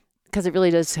 Because it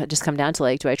really does just come down to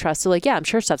like, do I trust? So like, yeah, I'm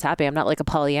sure stuff's happening. I'm not like a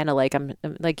Pollyanna, like I'm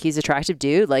like, he's an attractive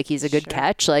dude. Like he's a good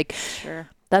catch. Like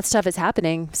that stuff is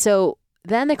happening. So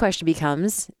then the question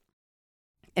becomes,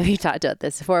 and we've talked about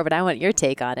this before, but I want your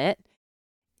take on it,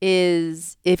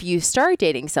 is if you start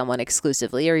dating someone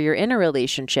exclusively or you're in a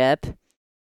relationship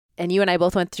and you and I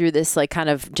both went through this, like kind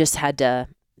of just had to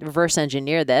reverse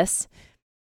engineer this.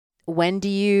 When do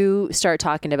you start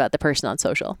talking about the person on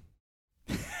social?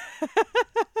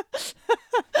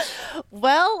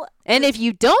 Well, and if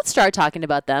you don't start talking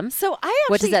about them, so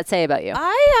what does that say about you?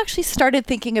 I actually started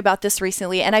thinking about this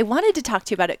recently and I wanted to talk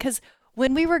to you about it because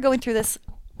when we were going through this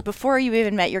before you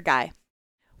even met your guy,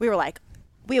 we were like,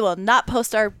 we will not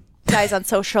post our guys on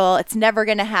social. It's never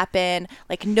going to happen.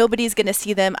 Like nobody's going to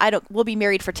see them. We'll be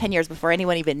married for 10 years before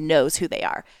anyone even knows who they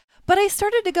are. But I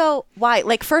started to go, why?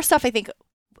 Like first off,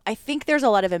 I think there's a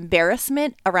lot of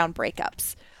embarrassment around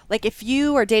breakups. Like if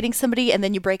you are dating somebody and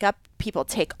then you break up, people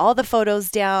take all the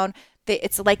photos down.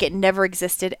 It's like it never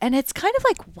existed. And it's kind of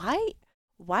like,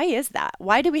 why is that?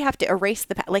 Why do we have to erase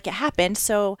the past? Like it happened.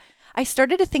 So I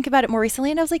started to think about it more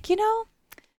recently and I was like, you know,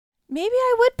 maybe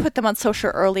I would put them on social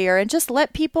earlier and just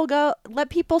let people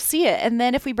see it. And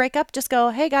then if we break up, just go,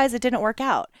 hey guys, it didn't work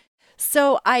out.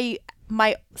 So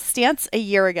my stance a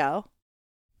year ago,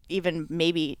 even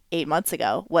maybe 8 months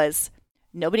ago, was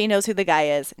nobody knows who the guy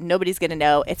is. Nobody's going to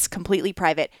know. It's completely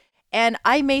private. And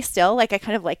I may still, like, I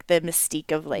kind of like the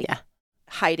mystique of like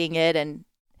hiding it and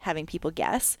having people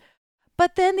guess.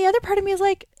 But then the other part of me is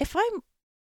like, if I'm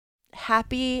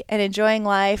happy and enjoying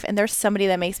life and there's somebody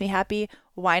that makes me happy,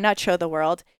 why not show the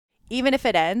world, even if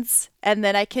it ends? And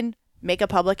then I can make a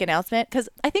public announcement. Because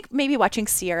I think maybe watching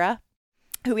Sierra,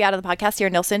 who we had on the podcast,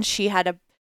 Sierra Nilsson, she had a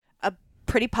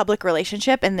pretty public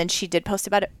relationship and then she did post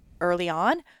about it early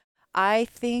on. I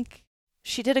think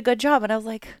she did a good job. And I was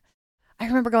like, I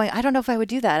remember going, I don't know if I would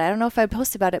do that. I don't know if I'd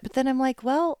post about it. But then I'm like,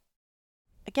 well,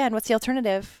 again, what's the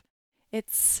alternative?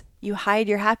 It's you hide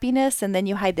your happiness and then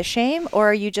you hide the shame,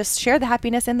 or you just share the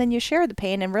happiness and then you share the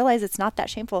pain and realize it's not that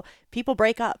shameful. People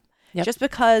break up. Just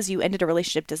because you ended a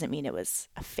relationship doesn't mean it was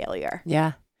a failure.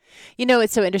 Yeah. You know,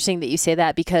 it's so interesting that you say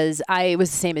that because I was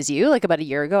the same as you. Like about a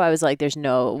year ago, I was like, there's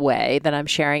no way that I'm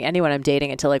sharing anyone I'm dating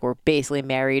until like we're basically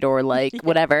married or like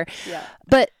whatever.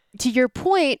 But to your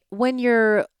point, when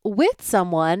you're with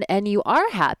someone and you are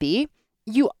happy,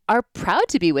 you are proud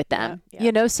to be with them,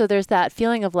 you know? So there's that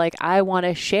feeling of like, I want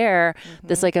to share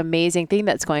this like amazing thing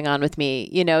that's going on with me,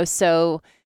 you know? So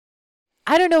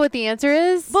I don't know what the answer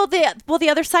is. Well, the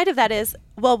other side of that is,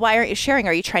 well, why aren't you sharing?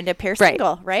 Are you trying to appear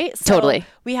single? Right? So totally.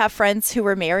 We have friends who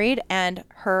were married and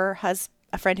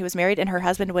a friend who was married and her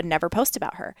husband would never post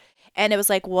about her. And it was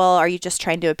like, well, are you just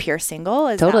trying to appear single?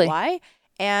 Is that why?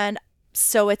 And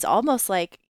so it's almost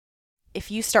like if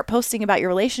you start posting about your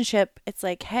relationship, it's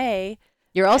like, hey,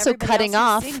 you're also cutting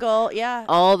off single,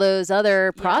 all those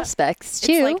other prospects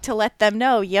too. It's like to let them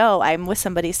know, yo, I'm with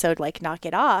somebody, so like knock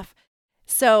it off.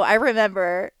 So I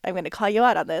remember, I'm going to call you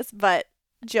out on this, but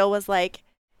Jill was like,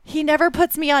 he never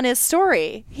puts me on his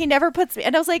story. He never puts me.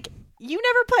 And I was like, you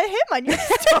never put him on your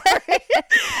story.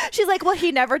 She's like, well,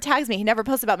 he never tags me. He never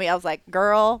posts about me. I was like,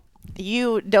 girl,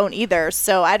 you don't either.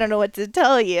 So I don't know what to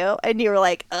tell you. And you were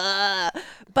like,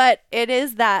 but it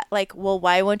is that like, well,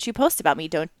 why won't you post about me?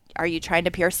 Are you trying to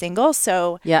appear single?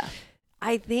 So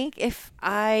I think if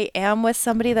I am with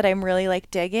somebody that I'm really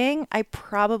like digging, I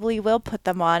probably will put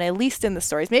them on, at least in the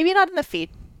stories, maybe not in the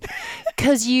feed.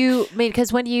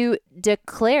 Because when you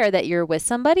declare that you're with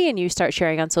somebody and you start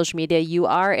sharing on social media, you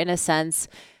are in a sense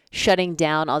shutting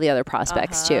down all the other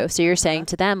prospects too. So you're saying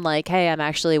to them like, hey, I'm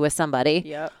actually with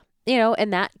somebody, you know,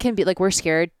 and that can be like, we're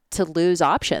scared to lose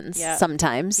options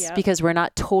sometimes because we're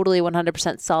not totally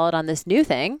 100% solid on this new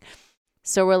thing.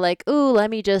 So we're like, ooh,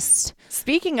 let me just...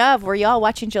 Speaking of, were y'all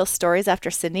watching Jill's stories after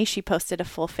Sydney? She posted a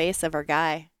full face of her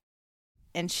guy.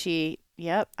 And she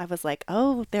Yep. I was like,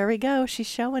 oh, there we go. She's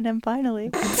showing him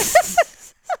finally.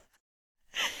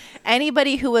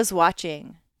 Anybody who was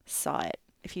watching saw it.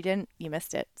 If you didn't, you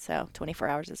missed it. So 24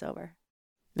 hours is over.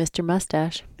 Mr.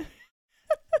 Mustache.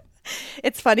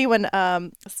 It's funny when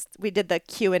we did the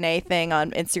Q&A thing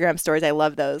on Instagram stories. I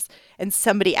love those. And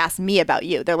somebody asked me about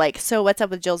you. They're like, so what's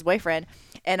up with Jill's boyfriend?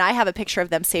 And I have a picture of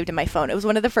them saved in my phone. It was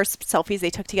one of the first selfies they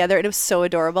took together, and it was so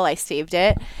adorable. I saved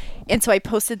it. And so I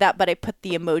posted that, but I put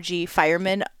the emoji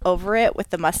fireman over it with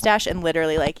the mustache, and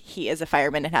literally, like, he is a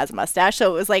fireman and has a mustache.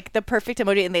 So it was like the perfect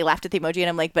emoji, and they laughed at the emoji, and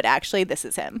I'm like, but actually, this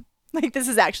is him. Like, this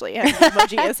is actually him. The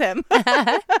emoji is him.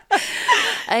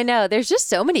 I know. There's just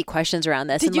so many questions around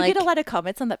this. Did you get a lot of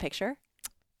comments on that picture?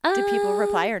 Did people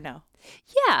reply or no?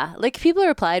 Yeah. Like, people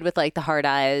replied with, like, the heart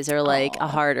eyes or, like, a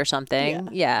heart or something.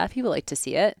 Yeah. People like to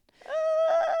see it.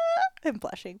 I'm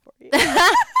blushing for you.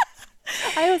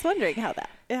 I was wondering how that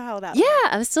Yeah,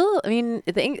 I'm still, I mean,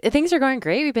 things are going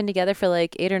great. We've been together for,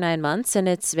 like, 8 or 9 months, and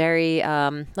it's very,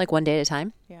 like, one day at a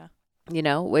time. Yeah. You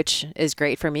know, which is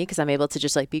great for me because I'm able to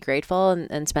just, like, be grateful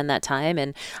and spend that time.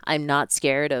 And I'm not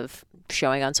scared of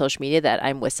showing on social media that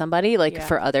I'm with somebody, like,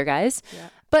 for other guys. Yeah.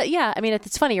 But yeah, I mean,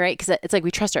 it's funny, right? Because it's like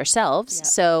we trust ourselves. Yeah.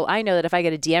 So I know that if I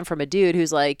get a DM from a dude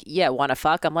who's like, yeah, want to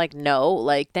fuck? I'm like, no,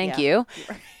 like, thank you.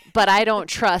 But I don't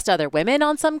trust other women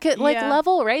on some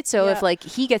level, right? So if like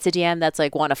he gets a DM that's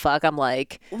like, want to fuck? I'm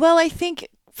like, well, I think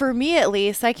for me at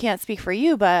least, I can't speak for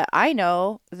you, but I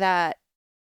know that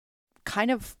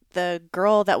kind of the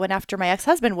girl that went after my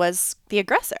ex-husband was the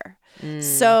aggressor.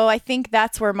 So I think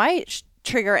that's where my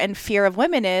trigger and fear of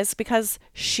women is, because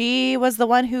she was the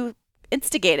one who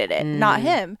instigated it, not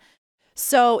him.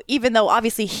 So even though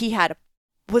obviously he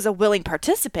was a willing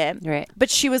participant, right, but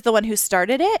she was the one who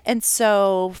started it. And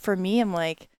so for me, I'm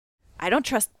like, I don't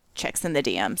trust chicks in the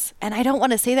DMs, and I don't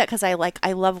want to say that because I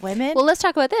love women. Well, let's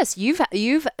talk about this. You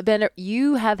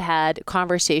have had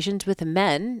conversations with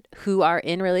men who are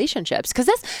in relationships, because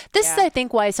this is I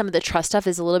think why some of the trust stuff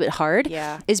is a little bit hard.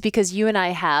 Is because you and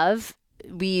I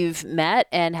we've met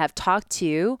and have talked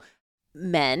to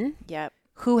men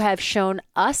who have shown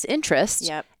us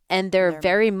interest, and they're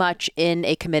very much in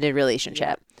a committed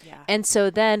relationship. And so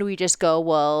then we just go,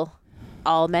 well,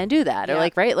 all men do that. Or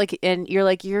like, right? Like, and you're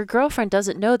like, your girlfriend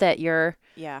doesn't know that you're.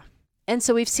 And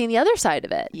so we've seen the other side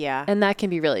of it. And that can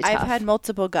be really tough. I've had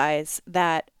multiple guys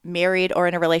that married or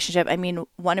in a relationship. I mean,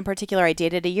 one in particular I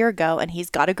dated a year ago, and he's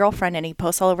got a girlfriend, and he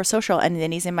posts all over social, and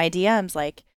then he's in my DMs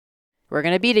like, we're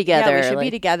going to be together. Yeah, we should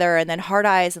be together. And then heart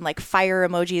eyes and like fire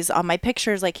emojis on my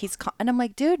pictures. Like and I'm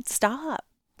like, dude, stop.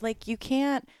 Like, you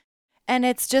can't. And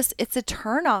it's a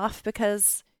turn off,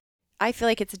 because I feel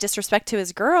like it's a disrespect to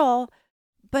his girl.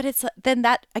 But it's then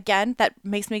that, again, that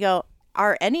makes me go,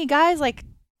 are any guys like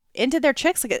into their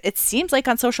chicks? Like, it seems like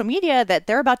on social media that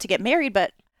they're about to get married,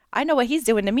 but I know what he's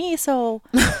doing to me. So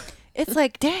it's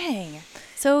like, dang.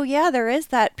 So yeah, there is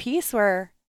that piece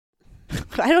where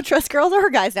I don't trust girls or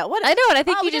guys now. What I know, and I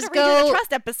think you just go the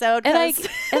trust episode, and I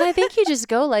think you just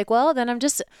go like, well, then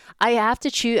I have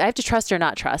to choose. I have to trust or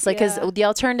not trust, like, because the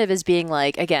alternative is being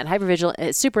like, again,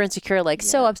 hypervigilant, super insecure, like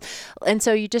and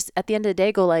so you just at the end of the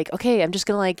day go like, okay, I'm just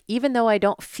gonna, like, even though I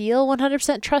don't feel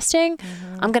 100% trusting,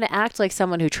 I'm gonna act like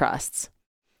someone who trusts.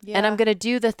 And I'm going to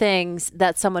do the things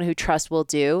that someone who trusts will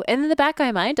do. And in the back of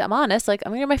my mind, I'm honest, like,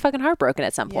 I'm going to get my fucking heart broken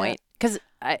at some point. Because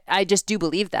I just do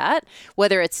believe that.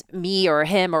 Whether it's me or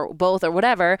him or both or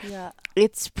whatever,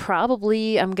 it's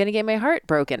probably, I'm going to get my heart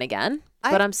broken again.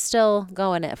 But I'm still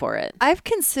going for it. I've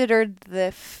considered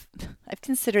the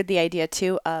idea,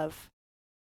 too, of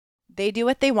they do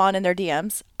what they want in their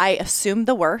DMs. I assume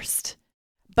the worst.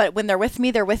 But when they're with me,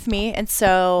 they're with me. And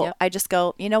so I just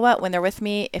go, you know what? When they're with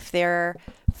me, if they're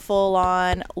full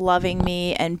on loving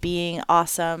me and being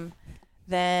awesome,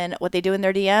 then what they do in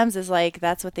their DMs is like,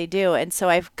 that's what they do. And so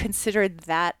I've considered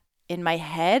that in my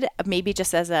head, maybe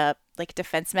just as a like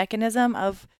defense mechanism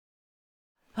of,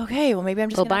 okay, well, maybe I'm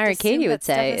just Well, Byron Katie would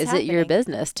say, is it your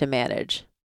business to manage?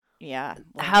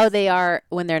 How they are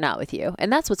when they're not with you?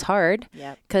 And that's what's hard.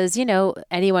 Because, you know,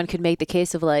 anyone could make the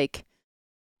case of like,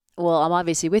 well, I'm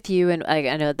obviously with you. And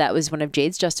I know that was one of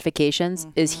Jade's justifications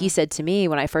is he said to me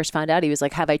when I first found out, he was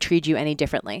like, have I treated you any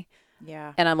differently?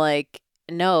 And I'm like,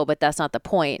 no, but that's not the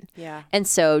point. And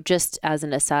so just as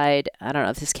an aside, I don't know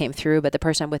if this came through, but the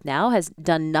person I'm with now has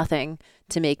done nothing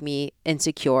to make me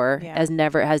insecure, has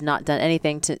not done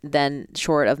anything to then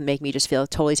short of make me just feel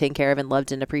totally taken care of and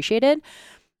loved and appreciated.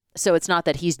 So it's not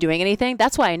that he's doing anything.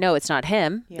 That's why I know it's not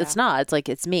him. It's not. It's like,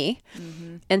 it's me.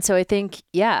 And so I think,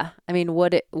 I mean,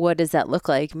 what does that look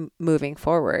like moving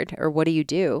forward? Or what do?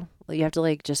 You have to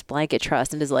like just blanket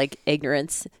trust, and is like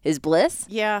ignorance is bliss?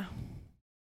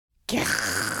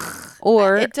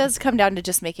 Or it does come down to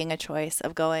just making a choice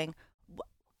of going,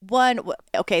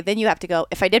 okay, then you have to go,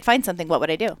 if I did find something, what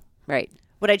would I do? right.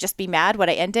 Would I just be mad? Would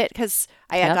I end it? Because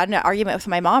I had gotten in an argument with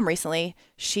my mom recently.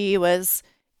 She was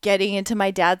getting into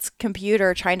my dad's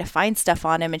computer trying to find stuff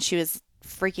on him, and she was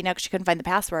freaking out because she couldn't find the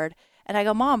password. And I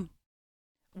go, Mom,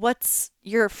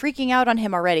 you're freaking out on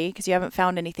him already because you haven't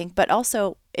found anything. But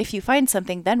also, if you find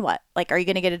something, then what? Like, are you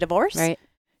going to get a divorce? Right.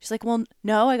 She's like, well,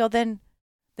 no. I go, then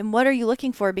what are you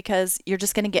looking for? Because you're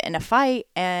just going to get in a fight,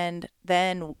 and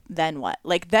then what?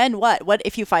 Like, then what? What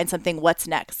if you find something? What's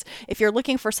next? If you're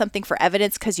looking for something for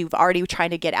evidence because you've already trying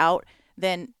to get out,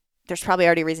 then there's probably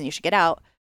already a reason you should get out.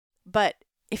 But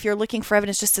if you're looking for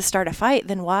evidence just to start a fight,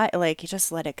 then why? Like, you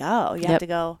just let it go. You have to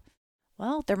go,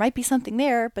 well, there might be something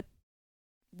there, but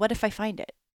what if I find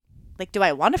it? Like, do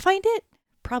I want to find it?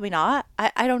 Probably not.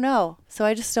 I don't know. So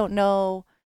I just don't know.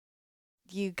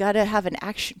 You got to have an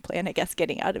action plan, I guess,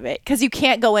 getting out of it. Because you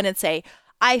can't go in and say,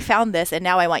 I found this and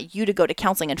now I want you to go to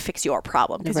counseling and fix your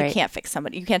problem. Because you can't fix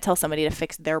somebody. You can't tell somebody to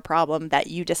fix their problem that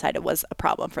you decided was a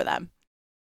problem for them.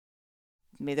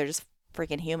 Maybe they're just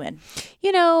freaking human.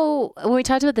 You know, when we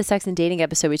talked about the sex and dating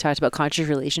episode, we talked about conscious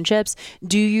relationships.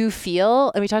 Do you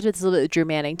feel, and we talked about this a little bit with Drew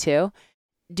Manning too,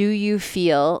 do you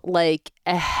feel like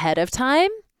ahead of time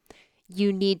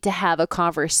you need to have a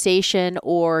conversation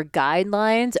or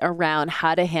guidelines around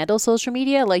how to handle social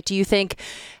media? Like, do you think,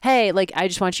 hey, like, I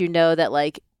just want you to know that,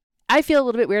 like, I feel a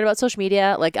little bit weird about social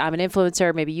media. Like, I'm an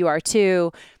influencer. Maybe you are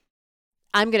too.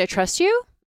 I'm going to trust you,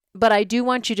 but I do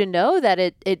want you to know that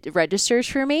it registers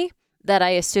for me, that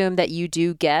I assume that you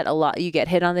do get a lot, you get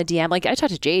hit on the DM. Like, I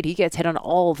talked to Jade, he gets hit on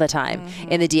all the time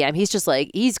in the DM. He's just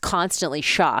like, he's constantly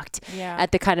shocked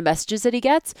at the kind of messages that he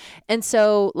gets. And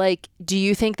so, like, do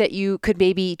you think that you could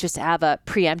maybe just have a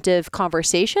preemptive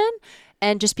conversation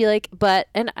and just be like,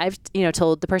 and I've,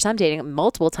 told the person I'm dating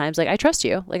multiple times, like, I trust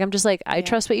you. Like, I'm just like, I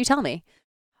trust what you tell me.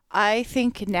 I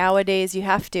think nowadays you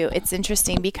have to. It's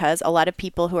interesting because a lot of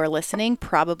people who are listening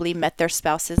probably met their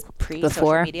spouses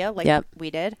pre-social media, like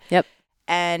we did. Yep.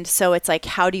 And so it's like,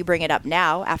 how do you bring it up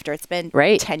now after it's been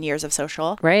 10 years of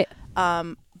social? Right.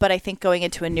 But I think going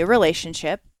into a new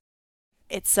relationship,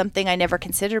 it's something I never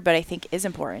considered, but I think is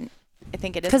important. I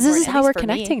think it is because this is how we're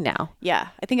connecting now. Yeah,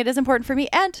 I think it is important for me.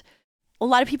 And a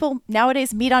lot of people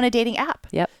nowadays meet on a dating app.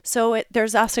 Yep. So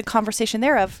there's also a conversation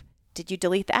there of, did you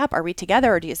delete the app? Are we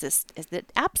together? Or is the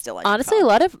app still on? Honestly, a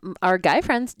lot of our guy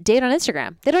friends date on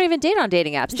Instagram. They don't even date on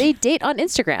dating apps. They date on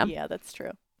Instagram. Yeah, that's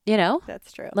true.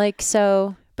 That's true. Like,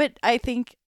 so. But I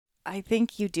think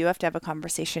you do have to have a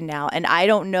conversation now. And I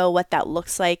don't know what that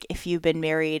looks like if you've been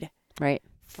married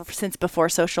since before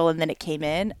social and then it came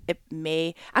in. It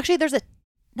may actually, there's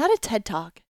not a TED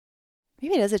Talk.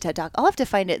 Maybe it is a TED Talk. I'll have to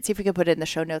find it, see if we can put it in the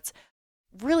show notes.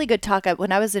 Really good talk.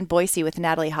 When I was in Boise with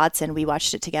Natalie Hodson, we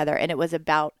watched it together, and it was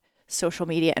about social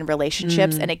media and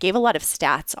relationships, and it gave a lot of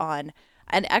stats on,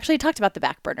 and actually talked about the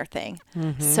back burner thing.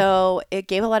 So it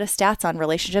gave a lot of stats on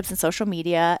relationships and social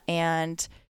media, and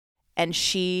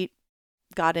she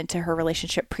got into her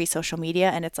relationship pre-social media,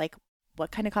 and it's like,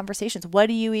 what kind of conversations? What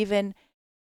do you even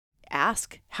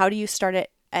ask? How do you start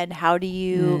it? And how do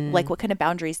you, like, what kind of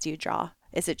boundaries do you draw?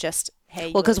 Is it just,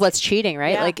 hey, well, because what's cheating,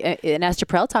 right? Yeah. Like, and Esther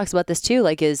Perel talks about this too.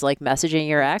 Like, is like messaging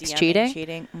your ex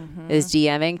cheating? Is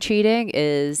DMing cheating?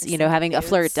 Is having a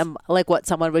flirt, like what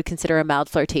someone would consider a mild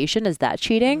flirtation? Is that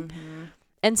cheating?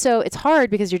 And so it's hard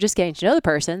because you're just getting to know the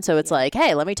person. So it's like,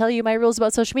 hey, let me tell you my rules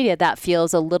about social media. That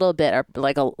feels a little bit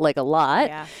like a lot.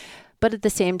 Yeah. But at the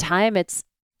same time, that's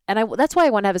why I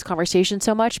want to have this conversation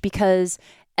so much, because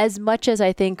as much as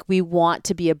I think we want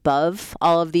to be above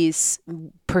all of these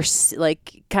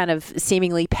kind of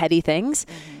seemingly petty things,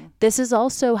 this is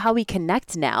also how we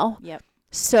connect now. Yep.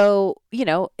 So,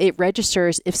 it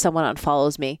registers if someone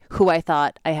unfollows me who I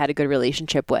thought I had a good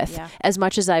relationship with. Yeah. As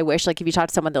much as I wish, like, if you talk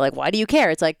to someone, they're like, why do you care?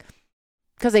 It's like,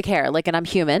 because they care, like, and I'm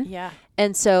human. Yeah.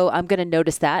 And so I'm going to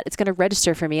notice that. It's going to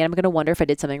register for me, and I'm going to wonder if I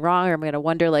did something wrong, or I'm going to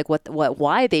wonder, like,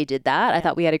 why they did that. Yeah. I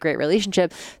thought we had a great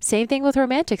relationship. Same thing with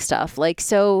romantic stuff. Like,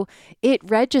 so it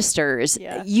registers.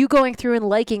 Yeah. You going through and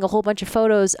liking a whole bunch of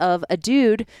photos of a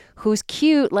dude who's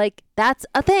cute, like, that's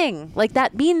a thing. Like,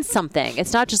 that means something.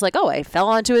 It's not just like, oh, I fell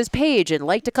onto his page and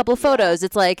liked a couple of photos.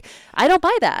 It's like, I don't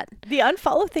buy that. The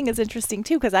unfollow thing is interesting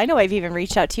too, because I know I've even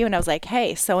reached out to you and I was like,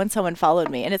 hey, so-and-so unfollowed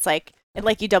me. And it's like,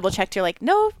 you double checked, you're like,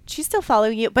 no, she's still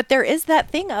following you. But there is that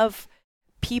thing of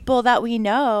people that we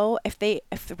know, if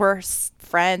we're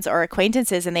friends or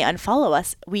acquaintances and they unfollow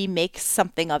us, we make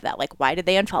something of that. Like, why did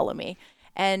they unfollow me?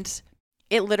 And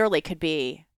it literally could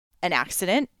be an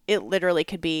accident. It literally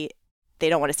could be they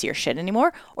don't want to see your shit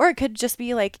anymore. Or it could just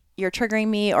be like, you're triggering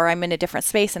me, or I'm in a different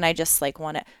space and I just like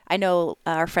want to. I know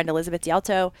our friend Elizabeth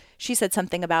D'Alto, she said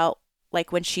something about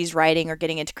like when she's writing or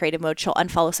getting into creative mode, she'll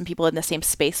unfollow some people in the same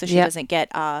space so she doesn't get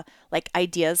like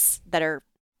ideas that are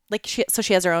like, so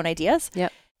she has her own ideas.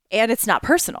 Yep. And it's not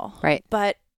personal. Right.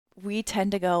 But we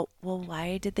tend to go, well,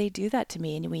 why did they do that to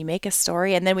me? And we make a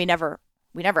story and then we never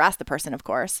ask the person, of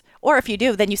course. Or if you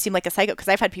do, then you seem like a psycho. Because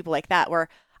I've had people like that where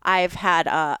I've had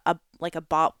a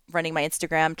bot running my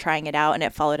Instagram, trying it out, and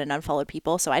it followed and unfollowed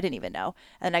people. So I didn't even know.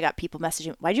 And then I got people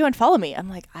messaging, why'd you unfollow me? I'm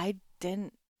like, I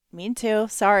didn't mean to.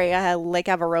 Sorry. I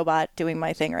have a robot doing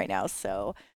my thing right now.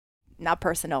 So not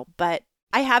personal. But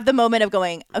I have the moment of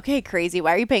going, okay, crazy.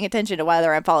 Why are you paying attention to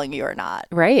whether I'm following you or not?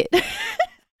 Right.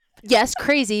 Yes,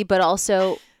 crazy, but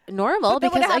also normal,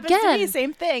 but because again, to me,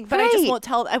 same thing. But right. I just won't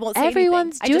tell. I won't say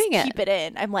Everyone's anything. doing I just keep it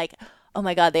in. I'm like, oh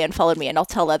my god, they unfollowed me, and I'll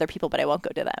tell other people, but I won't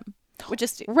go to them. Which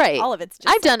is right. All of it's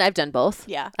just. I've done both.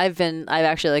 Yeah. I've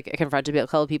actually like confronted a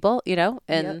couple people,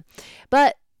 and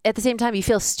but at the same time, you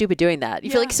feel stupid doing that. You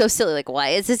feel like so silly. Like, why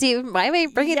is this even? Why am I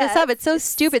bringing this up? It's so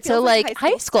stupid. So like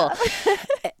high school.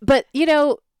 But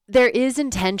there is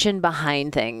intention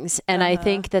behind things, and I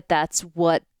think that that's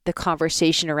what the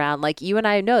conversation around, like you and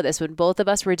I know this, when both of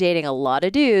us were dating a lot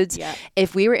of dudes,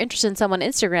 if we were interested in someone on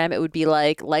Instagram, it would be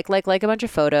like a bunch of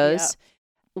photos,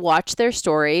 watch their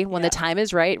story. When the time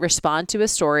is right, respond to a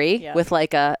story with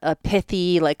like a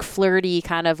pithy, like flirty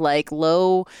kind of like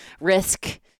low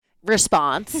risk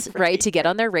response, right? To get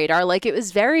on their radar. Like it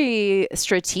was very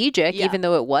strategic, even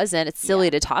though it wasn't. It's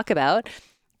silly to talk about.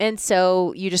 And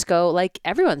so you just go like,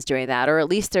 everyone's doing that, or at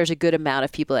least there's a good amount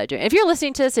of people that are doing it. If you're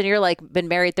listening to this and you're like been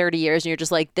married 30 years and you're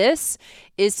just like, this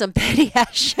is some petty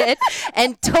ass shit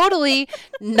and totally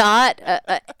not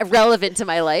relevant to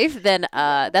my life, then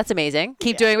that's amazing.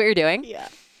 Keep doing what you're doing. Yeah.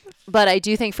 But I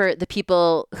do think for the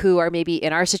people who are maybe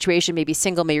in our situation, maybe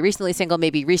single, maybe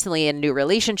recently in new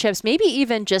relationships, maybe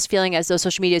even just feeling as though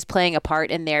social media is playing a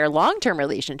part in their long-term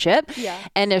relationship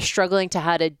and they're struggling to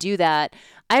how to do that.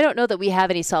 I don't know that we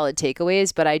have any solid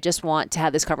takeaways, but I just want to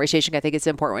have this conversation. I think it's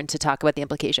important to talk about the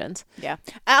implications. Yeah.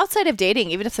 Outside of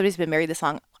dating, even if somebody's been married this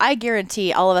long, I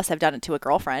guarantee all of us have done it to a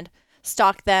girlfriend,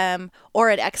 stalked them, or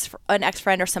an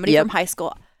ex-friend or somebody from high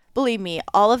school. Believe me,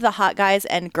 all of the hot guys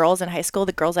and girls in high school,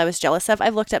 the girls I was jealous of,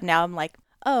 I've looked up now. I'm like,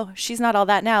 oh, she's not all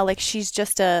that now. Like she's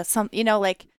just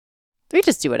like we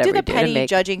just do whatever do the we do petty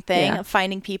judging thing of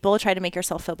finding people, try to make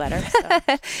yourself feel better.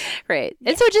 So. Right.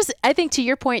 And so just, I think to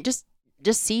your point, just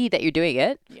see that you're doing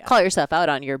it. Call yourself out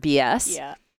on your BS.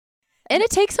 Yeah. And it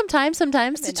takes some time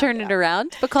sometimes to turn it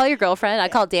around. But call your girlfriend. I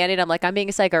call Danny and I'm like, I'm being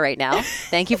a psycho right now.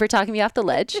 Thank you for talking me off the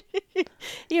ledge.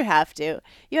 You have to.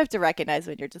 You have to recognize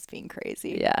when you're just being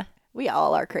crazy. Yeah. We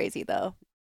all are crazy though.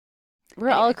 We're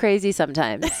all crazy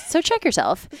sometimes. So check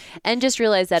yourself and just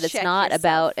realize that it's not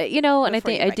about, and I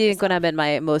think when I'm in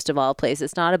my most of all place,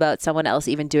 it's not about someone else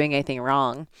even doing anything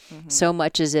wrong. So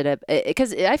much as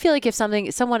because I feel like if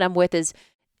someone I'm with is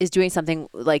doing something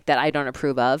like that I don't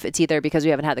approve of, it's either because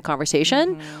we haven't had the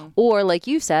conversation or like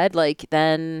you said, like,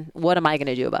 then what am I going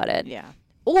to do about it? Yeah.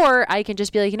 Or I can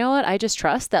just be like, you know what? I just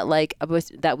trust that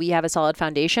that we have a solid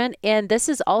foundation. And this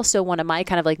is also one of my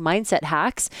kind of like mindset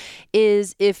hacks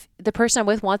is if the person I'm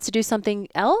with wants to do something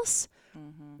else,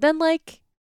 then like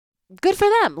good for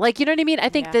them. Like, you know what I mean? I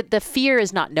think that the fear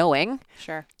is not knowing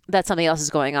that something else is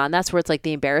going on. That's where it's like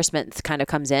the embarrassment kind of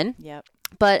comes in. Yep.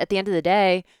 But at the end of the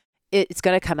day, it's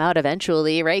going to come out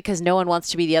eventually, right? Because no one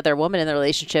wants to be the other woman in the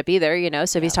relationship either,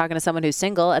 So if he's talking to someone who's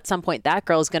single, at some point that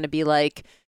girl's going to be like,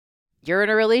 you're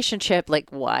in a relationship. Like,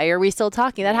 why are we still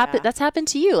talking? That's happened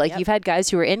to you. Like, you've had guys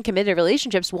who are in committed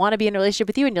relationships want to be in a relationship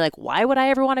with you. And you're like, why would I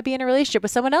ever want to be in a relationship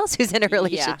with someone else who's in a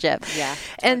relationship? Yeah.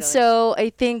 And so I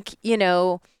think,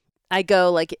 I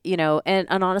go like, and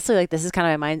honestly, like, this is kind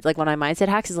of my mind, like one of my mindset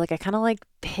hacks is like, I kind of like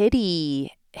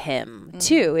pity him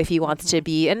too, if he wants to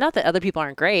be, and not that other people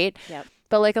aren't great,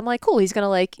 but like, I'm like, cool. He's going to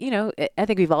like, I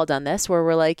think we've all done this where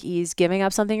we're like, he's giving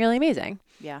up something really amazing.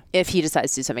 Yeah. If he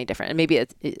decides to do something different, and maybe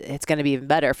it's going to be even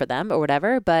better for them or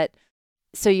whatever. But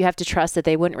so you have to trust that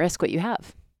they wouldn't risk what you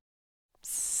have.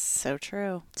 So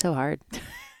true. So hard.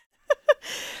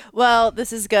 Well,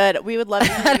 this is good. We would love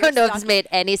to hear I don't know if this made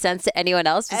any sense to anyone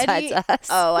else besides us.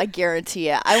 Oh, I guarantee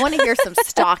it. I want to hear some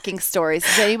stalking stories.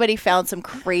 Has anybody found some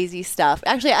crazy stuff?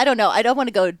 Actually, I don't know. I don't want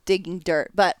to go digging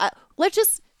dirt, but let's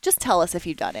just tell us if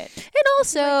you've done it. And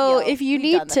also, if you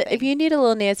need a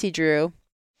little Nancy Drew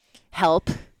help,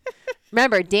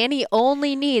 remember, Danny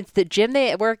only needs the gym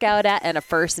they work out at and a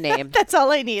first name. That's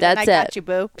all I need. That's and I got you,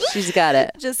 boo. She's got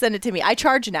it. Just send it to me. I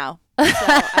charge now. So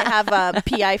I have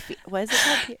PI fee. What is it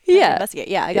called? Yeah.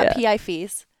 Yeah, I got PI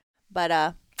fees.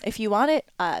 But If you want it,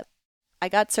 I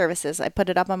got services. I put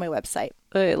it up on my website.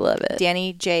 I love it.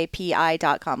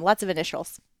 DannyJPI.com. Lots of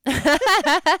initials. All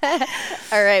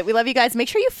right. We love you guys. Make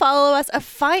sure you follow us.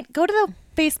 Go to the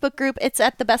Facebook group. It's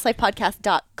at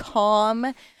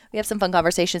thebestlifepodcast.com. We have some fun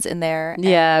conversations in there.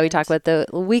 Yeah, we talk about the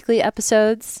weekly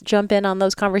episodes. Jump in on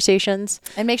those conversations.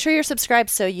 And make sure you're subscribed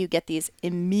so you get these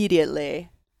immediately.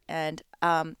 And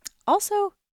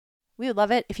also, we would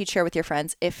love it if you'd share with your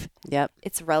friends if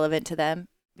it's relevant to them,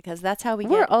 because that's how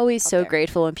we're always so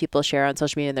grateful when people share on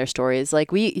social media in their stories. Like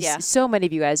so many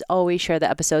of you guys always share the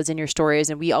episodes in your stories,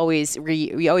 and we always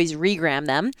regram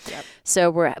them. Yep. So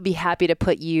we're be happy to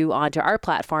put you onto our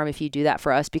platform if you do that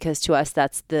for us, because to us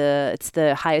it's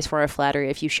the highest form of flattery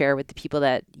if you share with the people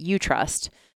that you trust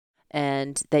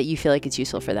and that you feel like it's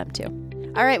useful for them too.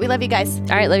 All right, we love you guys.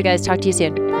 All right, love you guys. Talk to you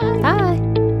soon. Bye.